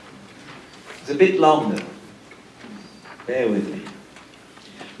 It's a bit longer. Bear with me.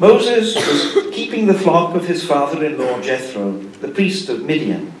 Moses was keeping the flock of his father-in-law Jethro, the priest of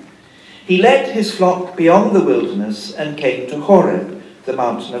Midian. He led his flock beyond the wilderness and came to Horeb, the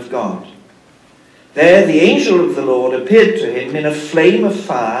mountain of God. There the angel of the Lord appeared to him in a flame of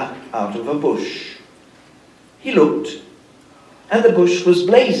fire out of a bush. He looked, and the bush was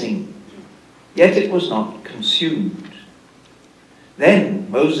blazing, yet it was not consumed. Then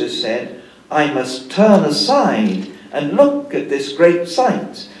Moses said, I must turn aside and look at this great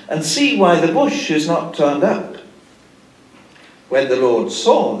sight, and see why the bush is not turned up. When the Lord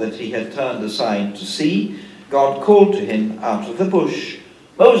saw that he had turned aside to see, God called to him out of the bush,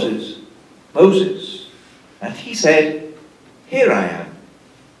 Moses, Moses. And he said, Here I am.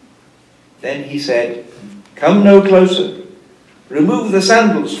 Then he said, Come no closer. Remove the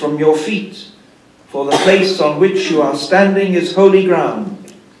sandals from your feet, for the place on which you are standing is holy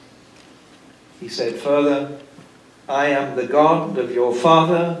ground. He said further, I am the God of your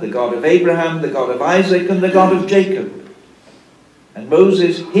father, the God of Abraham, the God of Isaac, and the God of Jacob. And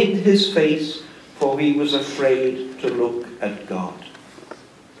Moses hid his face, for he was afraid to look at God.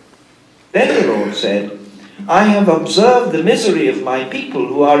 Then the Lord said, I have observed the misery of my people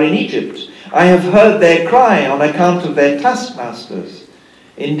who are in Egypt. I have heard their cry on account of their taskmasters.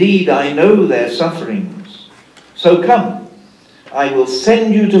 Indeed, I know their sufferings. So come, I will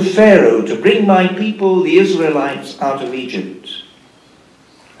send you to Pharaoh to bring my people, the Israelites, out of Egypt.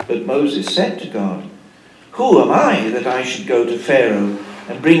 But Moses said to God, Who am I that I should go to Pharaoh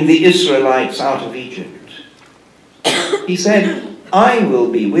and bring the Israelites out of Egypt? He said, I will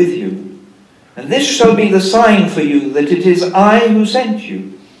be with you, and this shall be the sign for you that it is I who sent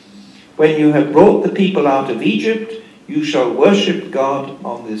you. When you have brought the people out of Egypt, you shall worship God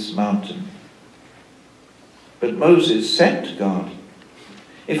on this mountain. But Moses said to God,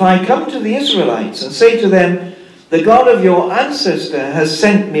 If I come to the Israelites and say to them, The God of your ancestor has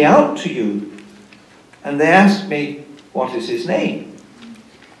sent me out to you, and they ask me, What is his name?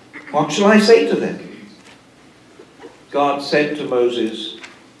 What shall I say to them? God said to Moses,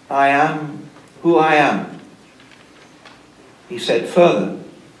 I am who I am. He said further,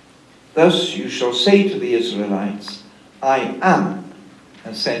 Thus you shall say to the Israelites, I am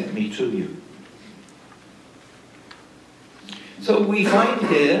has sent me to you. So we find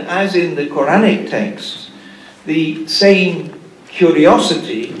here, as in the Quranic text, the same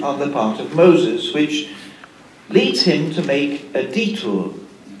curiosity on the part of Moses, which leads him to make a detour.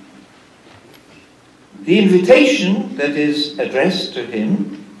 The invitation that is addressed to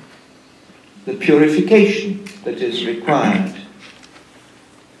him, the purification that is required,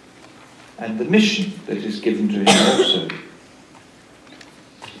 and the mission that is given to him also.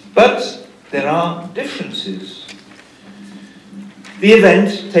 But there are differences. The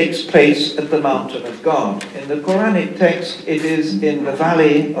event takes place at the mountain of God. In the Quranic text, it is in the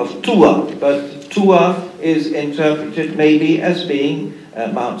valley of Tuohy, but Tuohy is interpreted maybe as being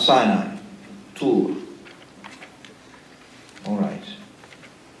Mount Sinai. Tuohy. All right.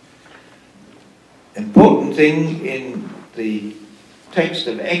 Important thing in the text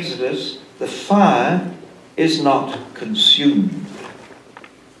of Exodus, the fire is not consumed.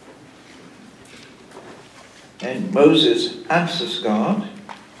 And Moses answers God.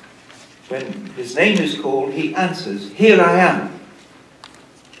 When his name is called, he answers, Here I am.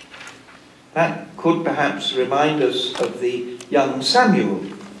 That could perhaps remind us of the young Samuel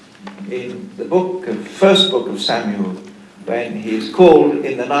in the first book of Samuel, when he is called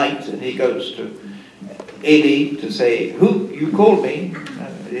in the night and he goes to Eli to say, Who you called me?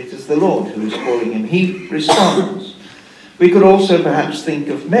 It is the Lord who is calling him. He responds. We could also perhaps think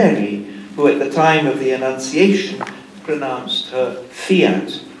of Mary, who at the time of the Annunciation pronounced her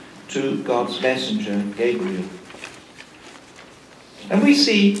fiat to God's messenger, Gabriel. And we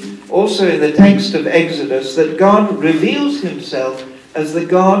see also in the text of Exodus that God reveals himself as the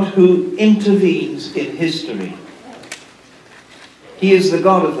God who intervenes in history. He is the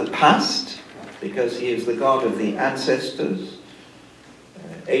God of the past, because he is the God of the ancestors,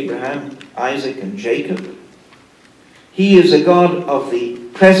 Abraham, Isaac, and Jacob. He is a God of the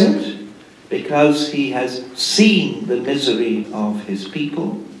present, because he has seen the misery of his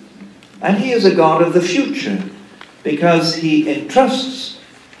people. And he is a God of the future, because he entrusts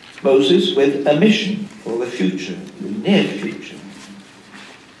Moses with a mission for the future, the near future.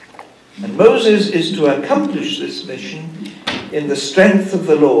 And Moses is to accomplish this mission in the strength of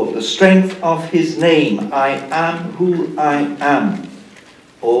the Lord, the strength of his name, I am who I am.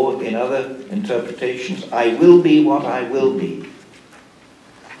 Or, in other interpretations, I will be what I will be.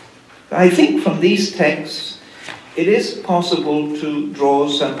 I think from these texts, it is possible to draw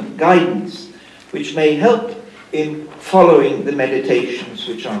some guidance which may help in following the meditations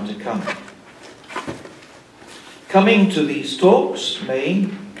which are to come. Coming to these talks may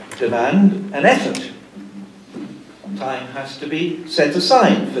demand an effort. Time has to be set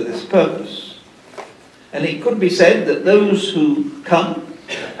aside for this purpose. And it could be said that those who come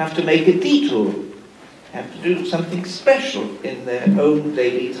have to make a detour, have to do something special in their own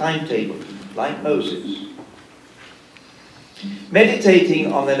daily timetable, like Moses.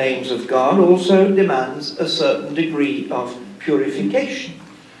 Meditating on the names of God also demands a certain degree of purification,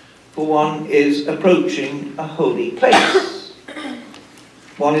 for one is approaching a holy place.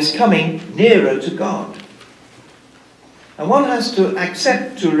 One is coming nearer to God. And one has to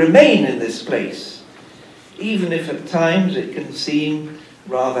accept to remain in this place, even if at times it can seem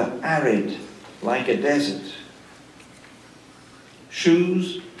rather arid, like a desert.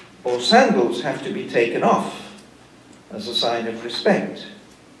 Shoes or sandals have to be taken off as a sign of respect,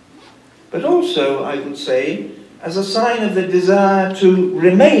 but also, I would say, as a sign of the desire to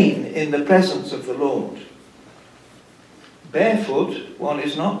remain in the presence of the Lord. Barefoot, one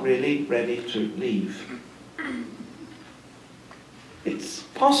is not really ready to leave. It's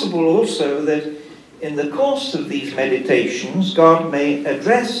possible also that in the course of these meditations, God may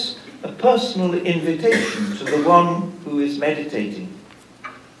address a personal invitation to the one who is meditating.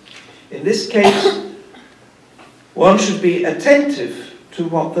 In this case, one should be attentive to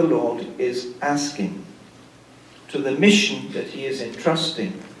what the Lord is asking, to the mission that he is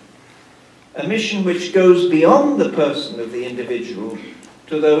entrusting, a mission which goes beyond the person of the individual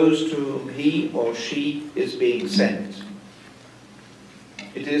to those to whom he or she is being sent.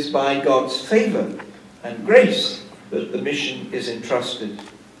 It is by God's favor and grace that the mission is entrusted,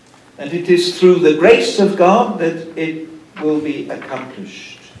 and it is through the grace of God that it will be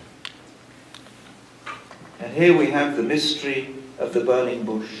accomplished. And here we have the mystery of the burning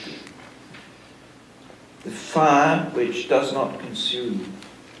bush, the fire which does not consume,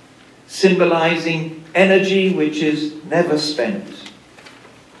 symbolizing energy which is never spent,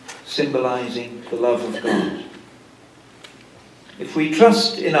 symbolizing the love of God. If we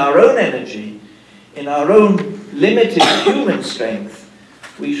trust in our own energy, in our own limited human strength,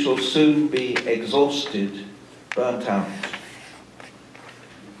 we shall soon be exhausted, burnt out.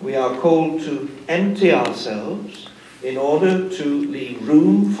 We are called to empty ourselves in order to leave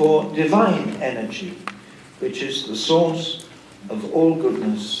room for divine energy, which is the source of all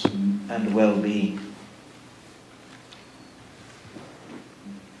goodness and well-being.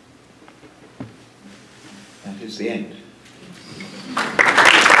 That is the end.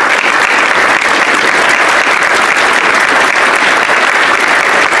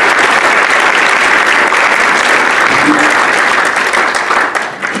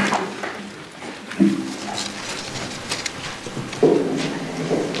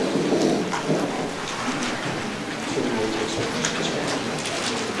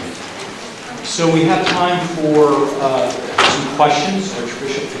 So we have time for some questions.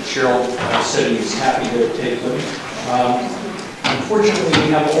 Archbishop Fitzgerald said he was happy to take them. Unfortunately, we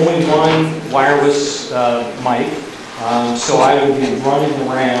have only one wireless mic, so I will be running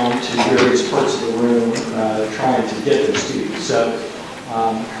around to various parts of the room trying to get this to you. So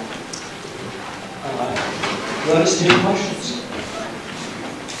let us take questions.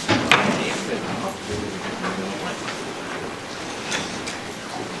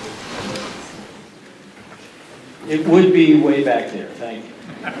 It would be way back there. Thank you.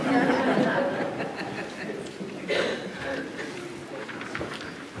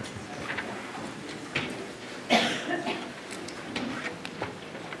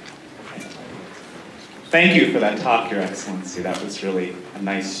 Thank you for that talk, Your Excellency. That was really a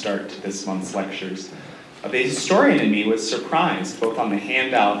nice start to this month's lectures. The historian in me was surprised, both on the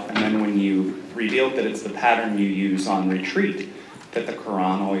handout and then when you revealed that it's the pattern you use on retreat, that the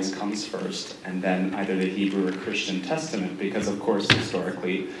Quran always comes first, and then either the Hebrew or Christian Testament, because of course,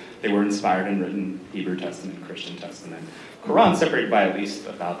 historically, they were inspired and written Hebrew Testament, Christian Testament. Quran separated by at least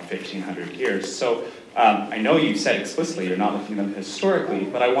about 1,500 years. So I know you said explicitly you're not looking at them historically,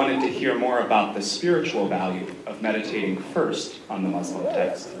 but I wanted to hear more about the spiritual value of meditating first on the Muslim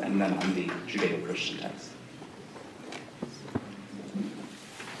text and then on the Judeo-Christian text.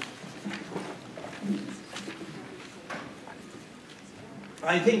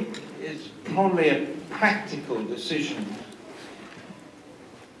 I think it's probably a practical decision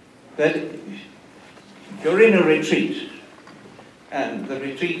that you're in a retreat, and the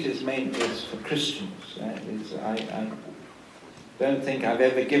retreat is for Christians. I don't think I've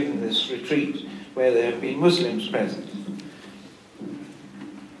ever given this retreat where there have been Muslims present.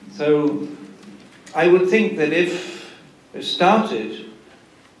 So I would think that if it started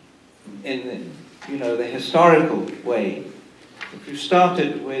in the historical way, if you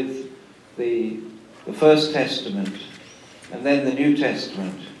started with the First Testament and then the New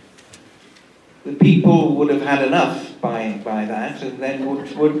Testament, the people would have had enough by that, and then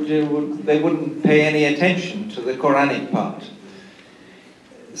they wouldn't pay any attention to the Quranic part.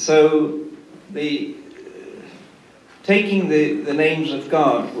 So taking the names of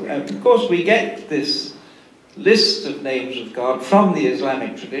God, of course we get this list of names of God from the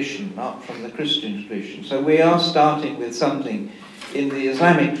Islamic tradition, not from the Christian tradition. So we are starting with something in the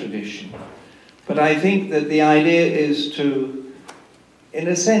Islamic tradition. But I think that the idea is to, in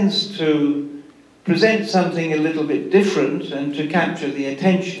a sense, to present something a little bit different and to capture the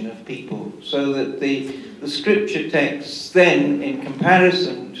attention of people, so that the scripture texts then, in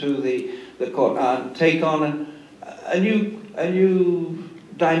comparison to the Quran, take on a new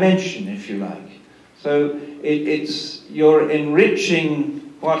dimension, if you like. So you're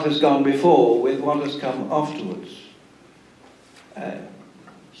enriching what has gone before with what has come afterwards.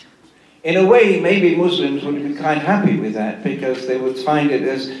 In a way, maybe Muslims would be quite happy with that, because they would find it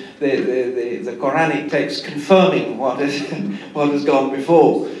as the Quranic text confirming what has gone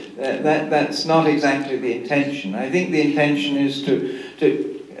before. That's not exactly the intention. I think the intention is to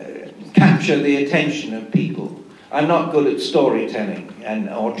capture the attention of people. I'm not good at storytelling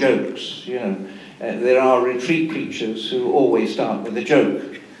or jokes. There are retreat preachers who always start with a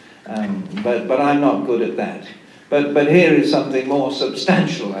joke, but I'm not good at that. But here is something more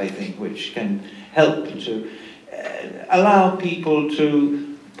substantial, I think, which can help to allow people to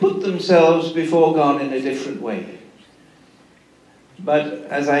put themselves before God in a different way. But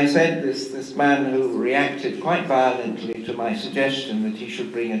as I said, this man who reacted quite violently to my suggestion that he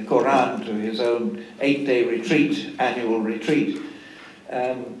should bring a Quran to his own 8-day retreat, annual retreat,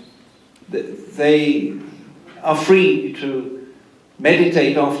 they are free to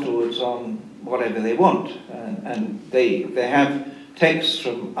meditate afterwards on whatever they want, and they have texts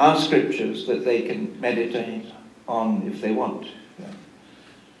from our scriptures that they can meditate on if they want.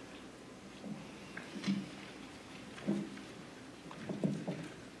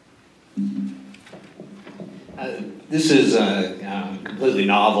 This is completely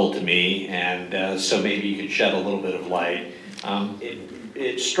novel to me, and so maybe you could shed a little bit of light.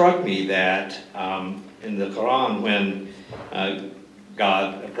 It struck me that in the Quran, when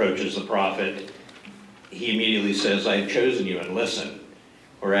God approaches the prophet, he immediately says, "I have chosen you, and listen."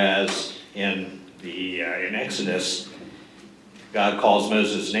 Whereas in Exodus, God calls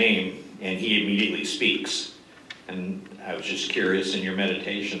Moses' name, and he immediately speaks. And I was just curious in your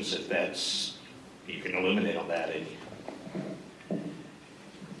meditations if you can illuminate on that.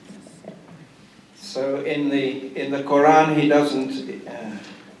 So in the Quran, he doesn't.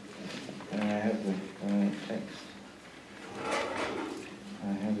 I have the text.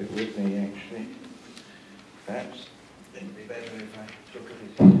 I have it with me, actually. Perhaps it would be better if I look at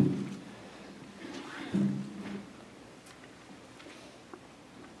it here.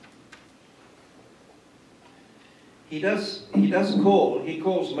 He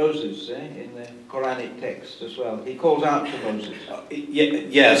calls Moses in the Quranic text as well. He calls out to Moses.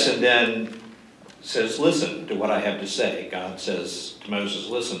 Yes, and then says, "Listen to what I have to say." God says to Moses,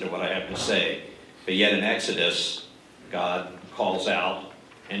 "Listen to what I have to say." But yet in Exodus, God calls out,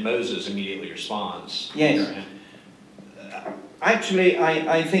 and Moses immediately responds. Yes. Actually,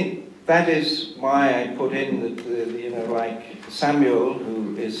 I think that is why I put in like Samuel,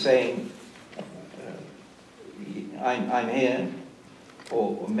 who is saying, I'm here,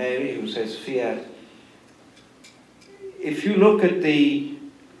 or Mary, who says, "Fiat." If you look at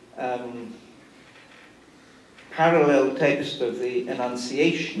parallel text of the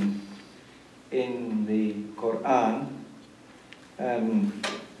Annunciation in the Quran,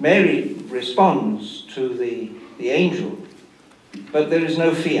 Mary responds to the angel, but there is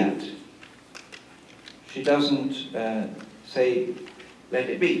no fiat. She doesn't say, let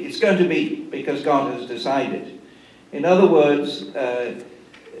it be. It's going to be because God has decided. In other words,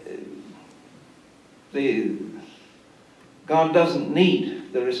 God doesn't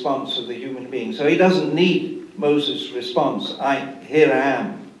need the response of the human being. So he doesn't need Moses' response, here I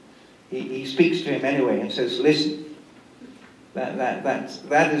am. He speaks to him anyway and says, listen.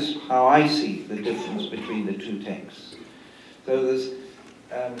 That is how I see the difference between the two texts. So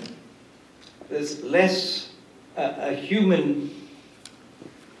there's less a human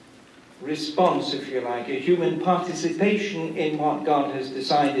response, if you like, a human participation in what God has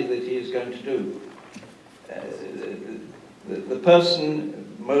decided that he is going to do. The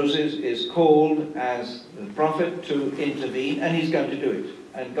person, Moses, is called as the prophet to intervene, and he's going to do it.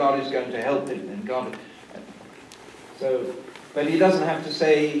 And God is going to help him. And God. So, but he doesn't have to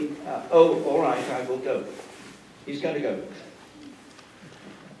say, oh, all right, I will go. He's going to go.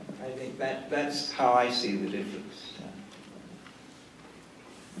 I think that's how I see the difference.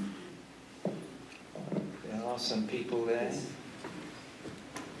 There are some people there.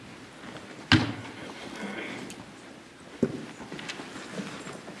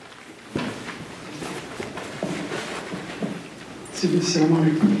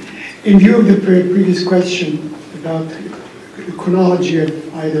 In view of the previous question about the chronology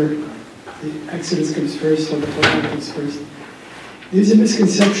of either the Exodus comes first or the Torah comes first, there's a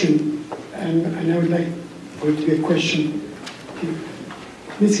misconception, and I would like for it to be a question. The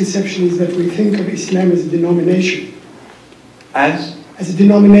misconception is that we think of Islam as a denomination. As a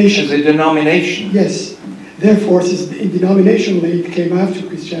denomination. As a denomination. Yes. Therefore, denominationally, it came after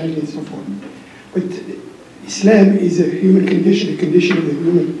Christianity and so forth. But Islam is a human condition, a condition of the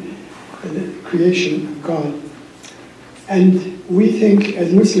human creation of God. And we think,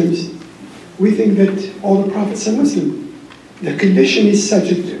 as Muslims, we think that all the prophets are Muslim. The condition is such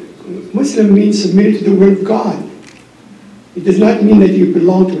that Muslim means submitted to the will of God. It does not mean that you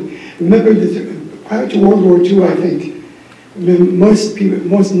belong to it. Remember that prior to World War II, I think, most people,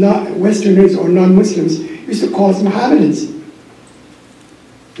 Westerners or non-Muslims used to call us Mohammedans.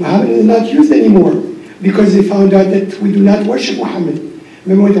 Mohammedan is not used anymore because they found out that we do not worship Muhammad.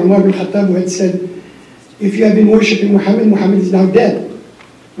 Remember what Umar bin Khattab had said, if you have been worshipping Muhammad, Muhammad is now dead.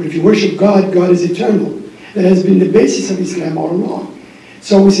 But if you worship God, God is eternal. That has been the basis of Islam all along.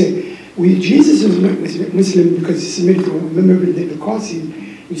 So we say, Jesus is Muslim because he submitted to, remember the cross,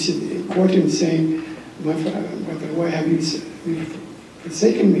 he said, quote him saying, why have you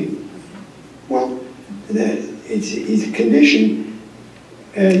forsaken me? Well, it's a condition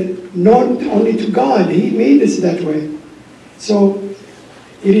known only to God. He made us that way. So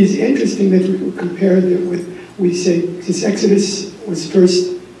it is interesting that we compare we say, since Exodus was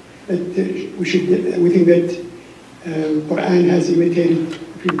first, that we think that Quran has imitated.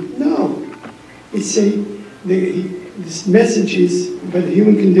 No, it's this message is about the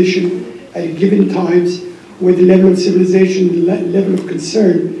human condition at given times, where the level of civilization, the level of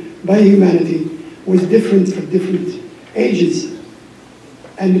concern by humanity was different for different ages.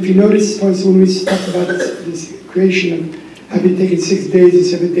 And if you notice, for instance, when we talked about this creation of having taken 6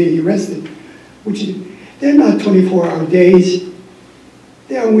 days and 7th day he rested, they're not 24-hour days.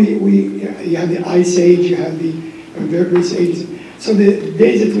 You have the Ice Age, you have the various ages. So the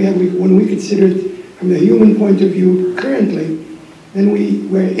days that we have, when we consider it from the human point of view currently, then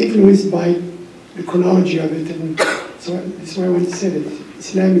we're influenced by the chronology of it. And so that's why I want to say that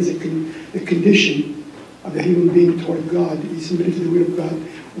Islam is the condition of the human being toward God. He submitted to the will of God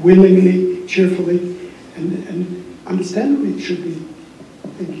willingly, cheerfully, and understandably it should be.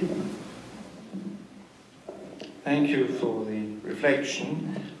 Thank you. Thank you for the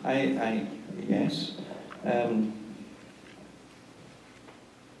reflection. Yes.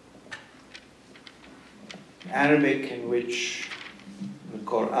 Arabic, in which the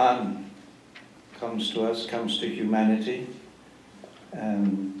Quran comes to us, comes to humanity.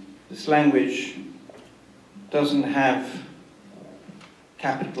 This language doesn't have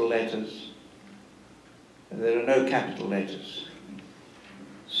capital letters. There are no capital letters.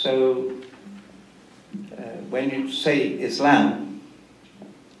 So when you say Islam,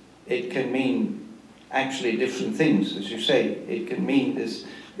 it can mean actually different things, as you say. It can mean this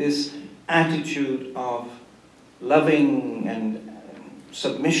attitude of loving and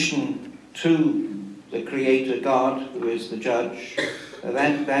submission to the Creator God, who is the judge.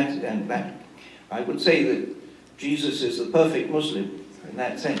 That I would say that Jesus is the perfect Muslim in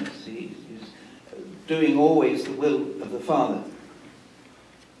that sense. doing always the will of the Father.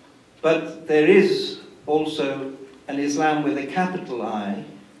 But there is also an Islam with a capital I,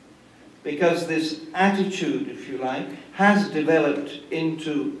 because this attitude, if you like, has developed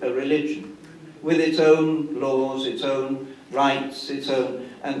into a religion with its own laws, its own rights, its own,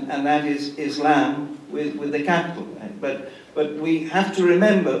 and that is Islam with the capital. But we have to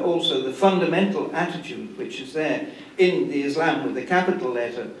remember also the fundamental attitude which is there in the Islam with the capital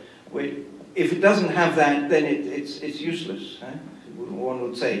letter. If it doesn't have that, then it's useless, one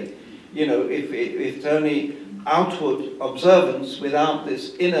would say. You know, if it's only outward observance without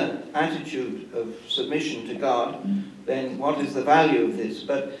this inner attitude of submission to God, then what is the value of this?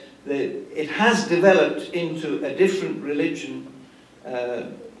 But it has developed into a different religion,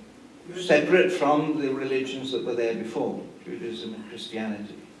 separate from the religions that were there before, Judaism and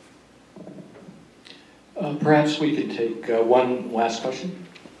Christianity. Perhaps we could take one last question.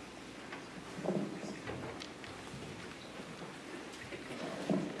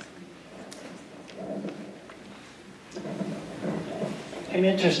 I'm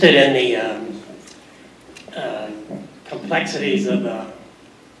interested in the complexities of the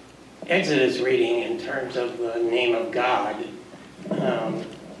Exodus reading in terms of the name of God.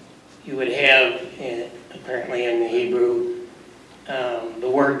 You would have, apparently in the Hebrew, the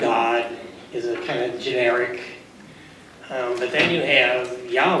word God is a kind of generic, but then you have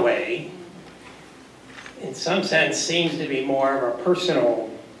Yahweh, in some sense seems to be more of a personal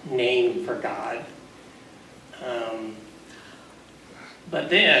name for God. But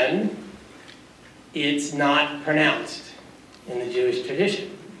then, it's not pronounced in the Jewish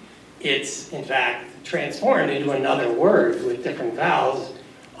tradition. It's, in fact, transformed into another word with different vowels,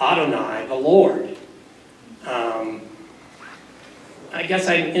 Adonai, the Lord. I guess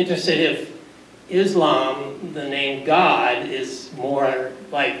I'm interested if Islam, the name God, is more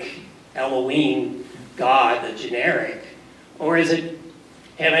like Elohim, God, the generic, or is it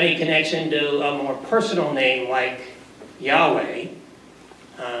have any connection to a more personal name like Yahweh?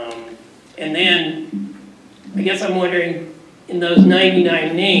 And then, I guess I'm wondering, in those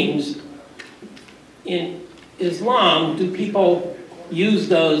 99 names, in Islam, do people use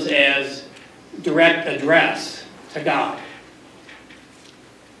those as direct address to God?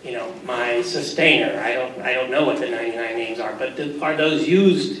 You know, my sustainer. I don't know what the 99 names are, but are those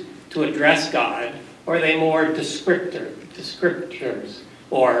used to address God, or are they more descriptors,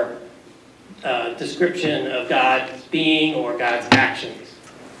 or description of God's being or God's actions?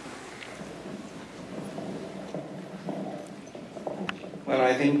 Well,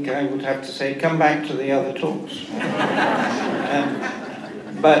 I think I would have to say, come back to the other talks.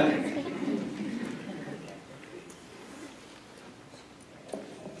 But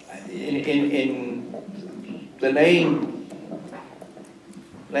in the name,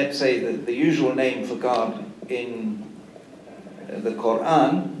 let's say the usual name for God in the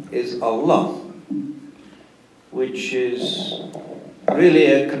Quran is Allah, which is really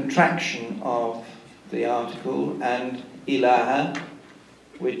a contraction of the article, and ilaha,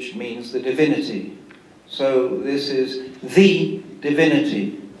 which means the divinity. So this is the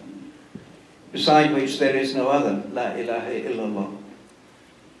divinity, beside which there is no other, la ilaha illallah.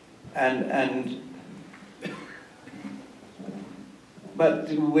 But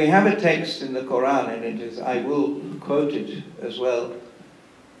we have a text in the Quran, and it is, I will quote it as well,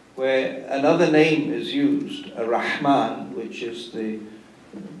 where another name is used, a Rahman, which is the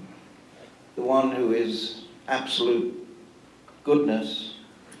one who is absolute goodness,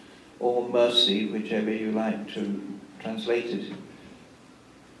 or mercy, whichever you like to translate it.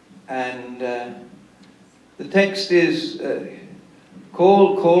 And the text is,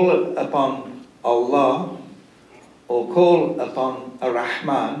 call upon Allah, or call upon a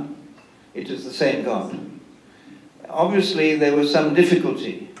Rahman, it is the same God. Obviously there was some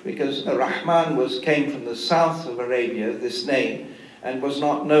difficulty, because a Rahman came from the south of Arabia, this name, and was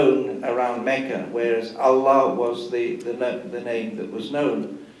not known around Mecca, whereas Allah was the name that was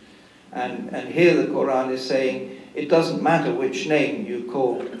known. And here the Quran is saying, it doesn't matter which name you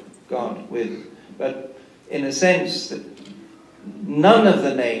call God with, but in a sense, that none of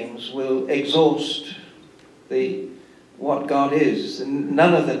the names will exhaust what God is.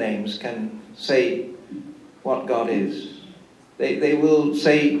 None of the names can say what God is. They will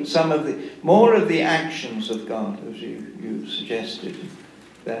say more of the actions of God, as you suggested.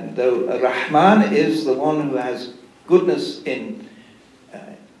 Then, though Rahman is the one who has goodness in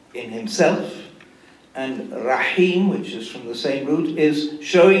himself, and Rahim, which is from the same root, is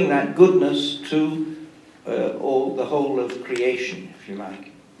showing that goodness to the whole of creation, if you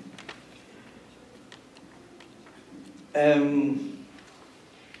like.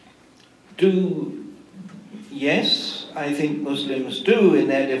 Do Yes, I think Muslims do. In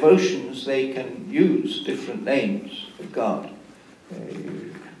their devotions, they can use different names of God.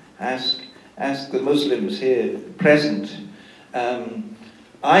 Ask the Muslims here present.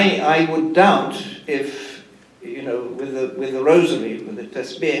 I would doubt if, you know, with the rosary, with the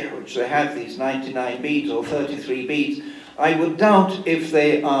tasbih, which they have these 99 beads or 33 beads, I would doubt if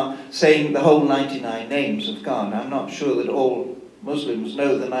they are saying the whole 99 names of God. I'm not sure that all Muslims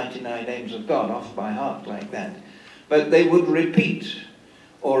know the 99 names of God off by heart like that. But they would repeat,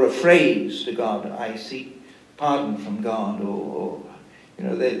 or a phrase to God, I seek pardon from God, or you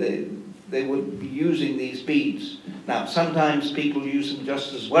know, they would be using these beads. Now, sometimes people use them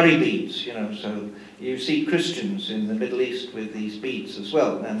just as worry beads, you know, so you see Christians in the Middle East with these beads as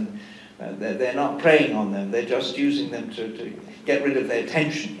well, and they're not praying on them, they're just using them to get rid of their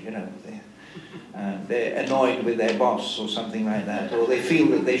tension, you know. They're annoyed with their boss or something like that, or they feel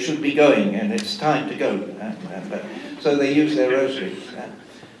that they should be going and it's time to go. So they use their rosaries.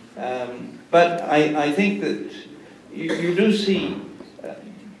 But I think that you do see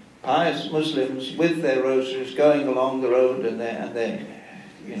pious Muslims with their rosaries going along the road, and they're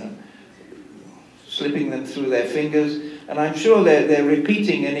you know, slipping them through their fingers, and I'm sure they're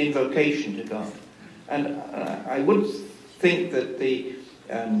repeating an invocation to God. And I would think that the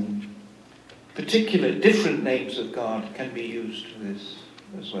particular different names of God can be used for this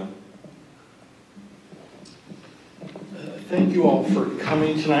as well. Thank you all for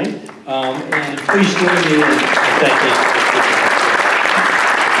coming tonight, and please join me in thanking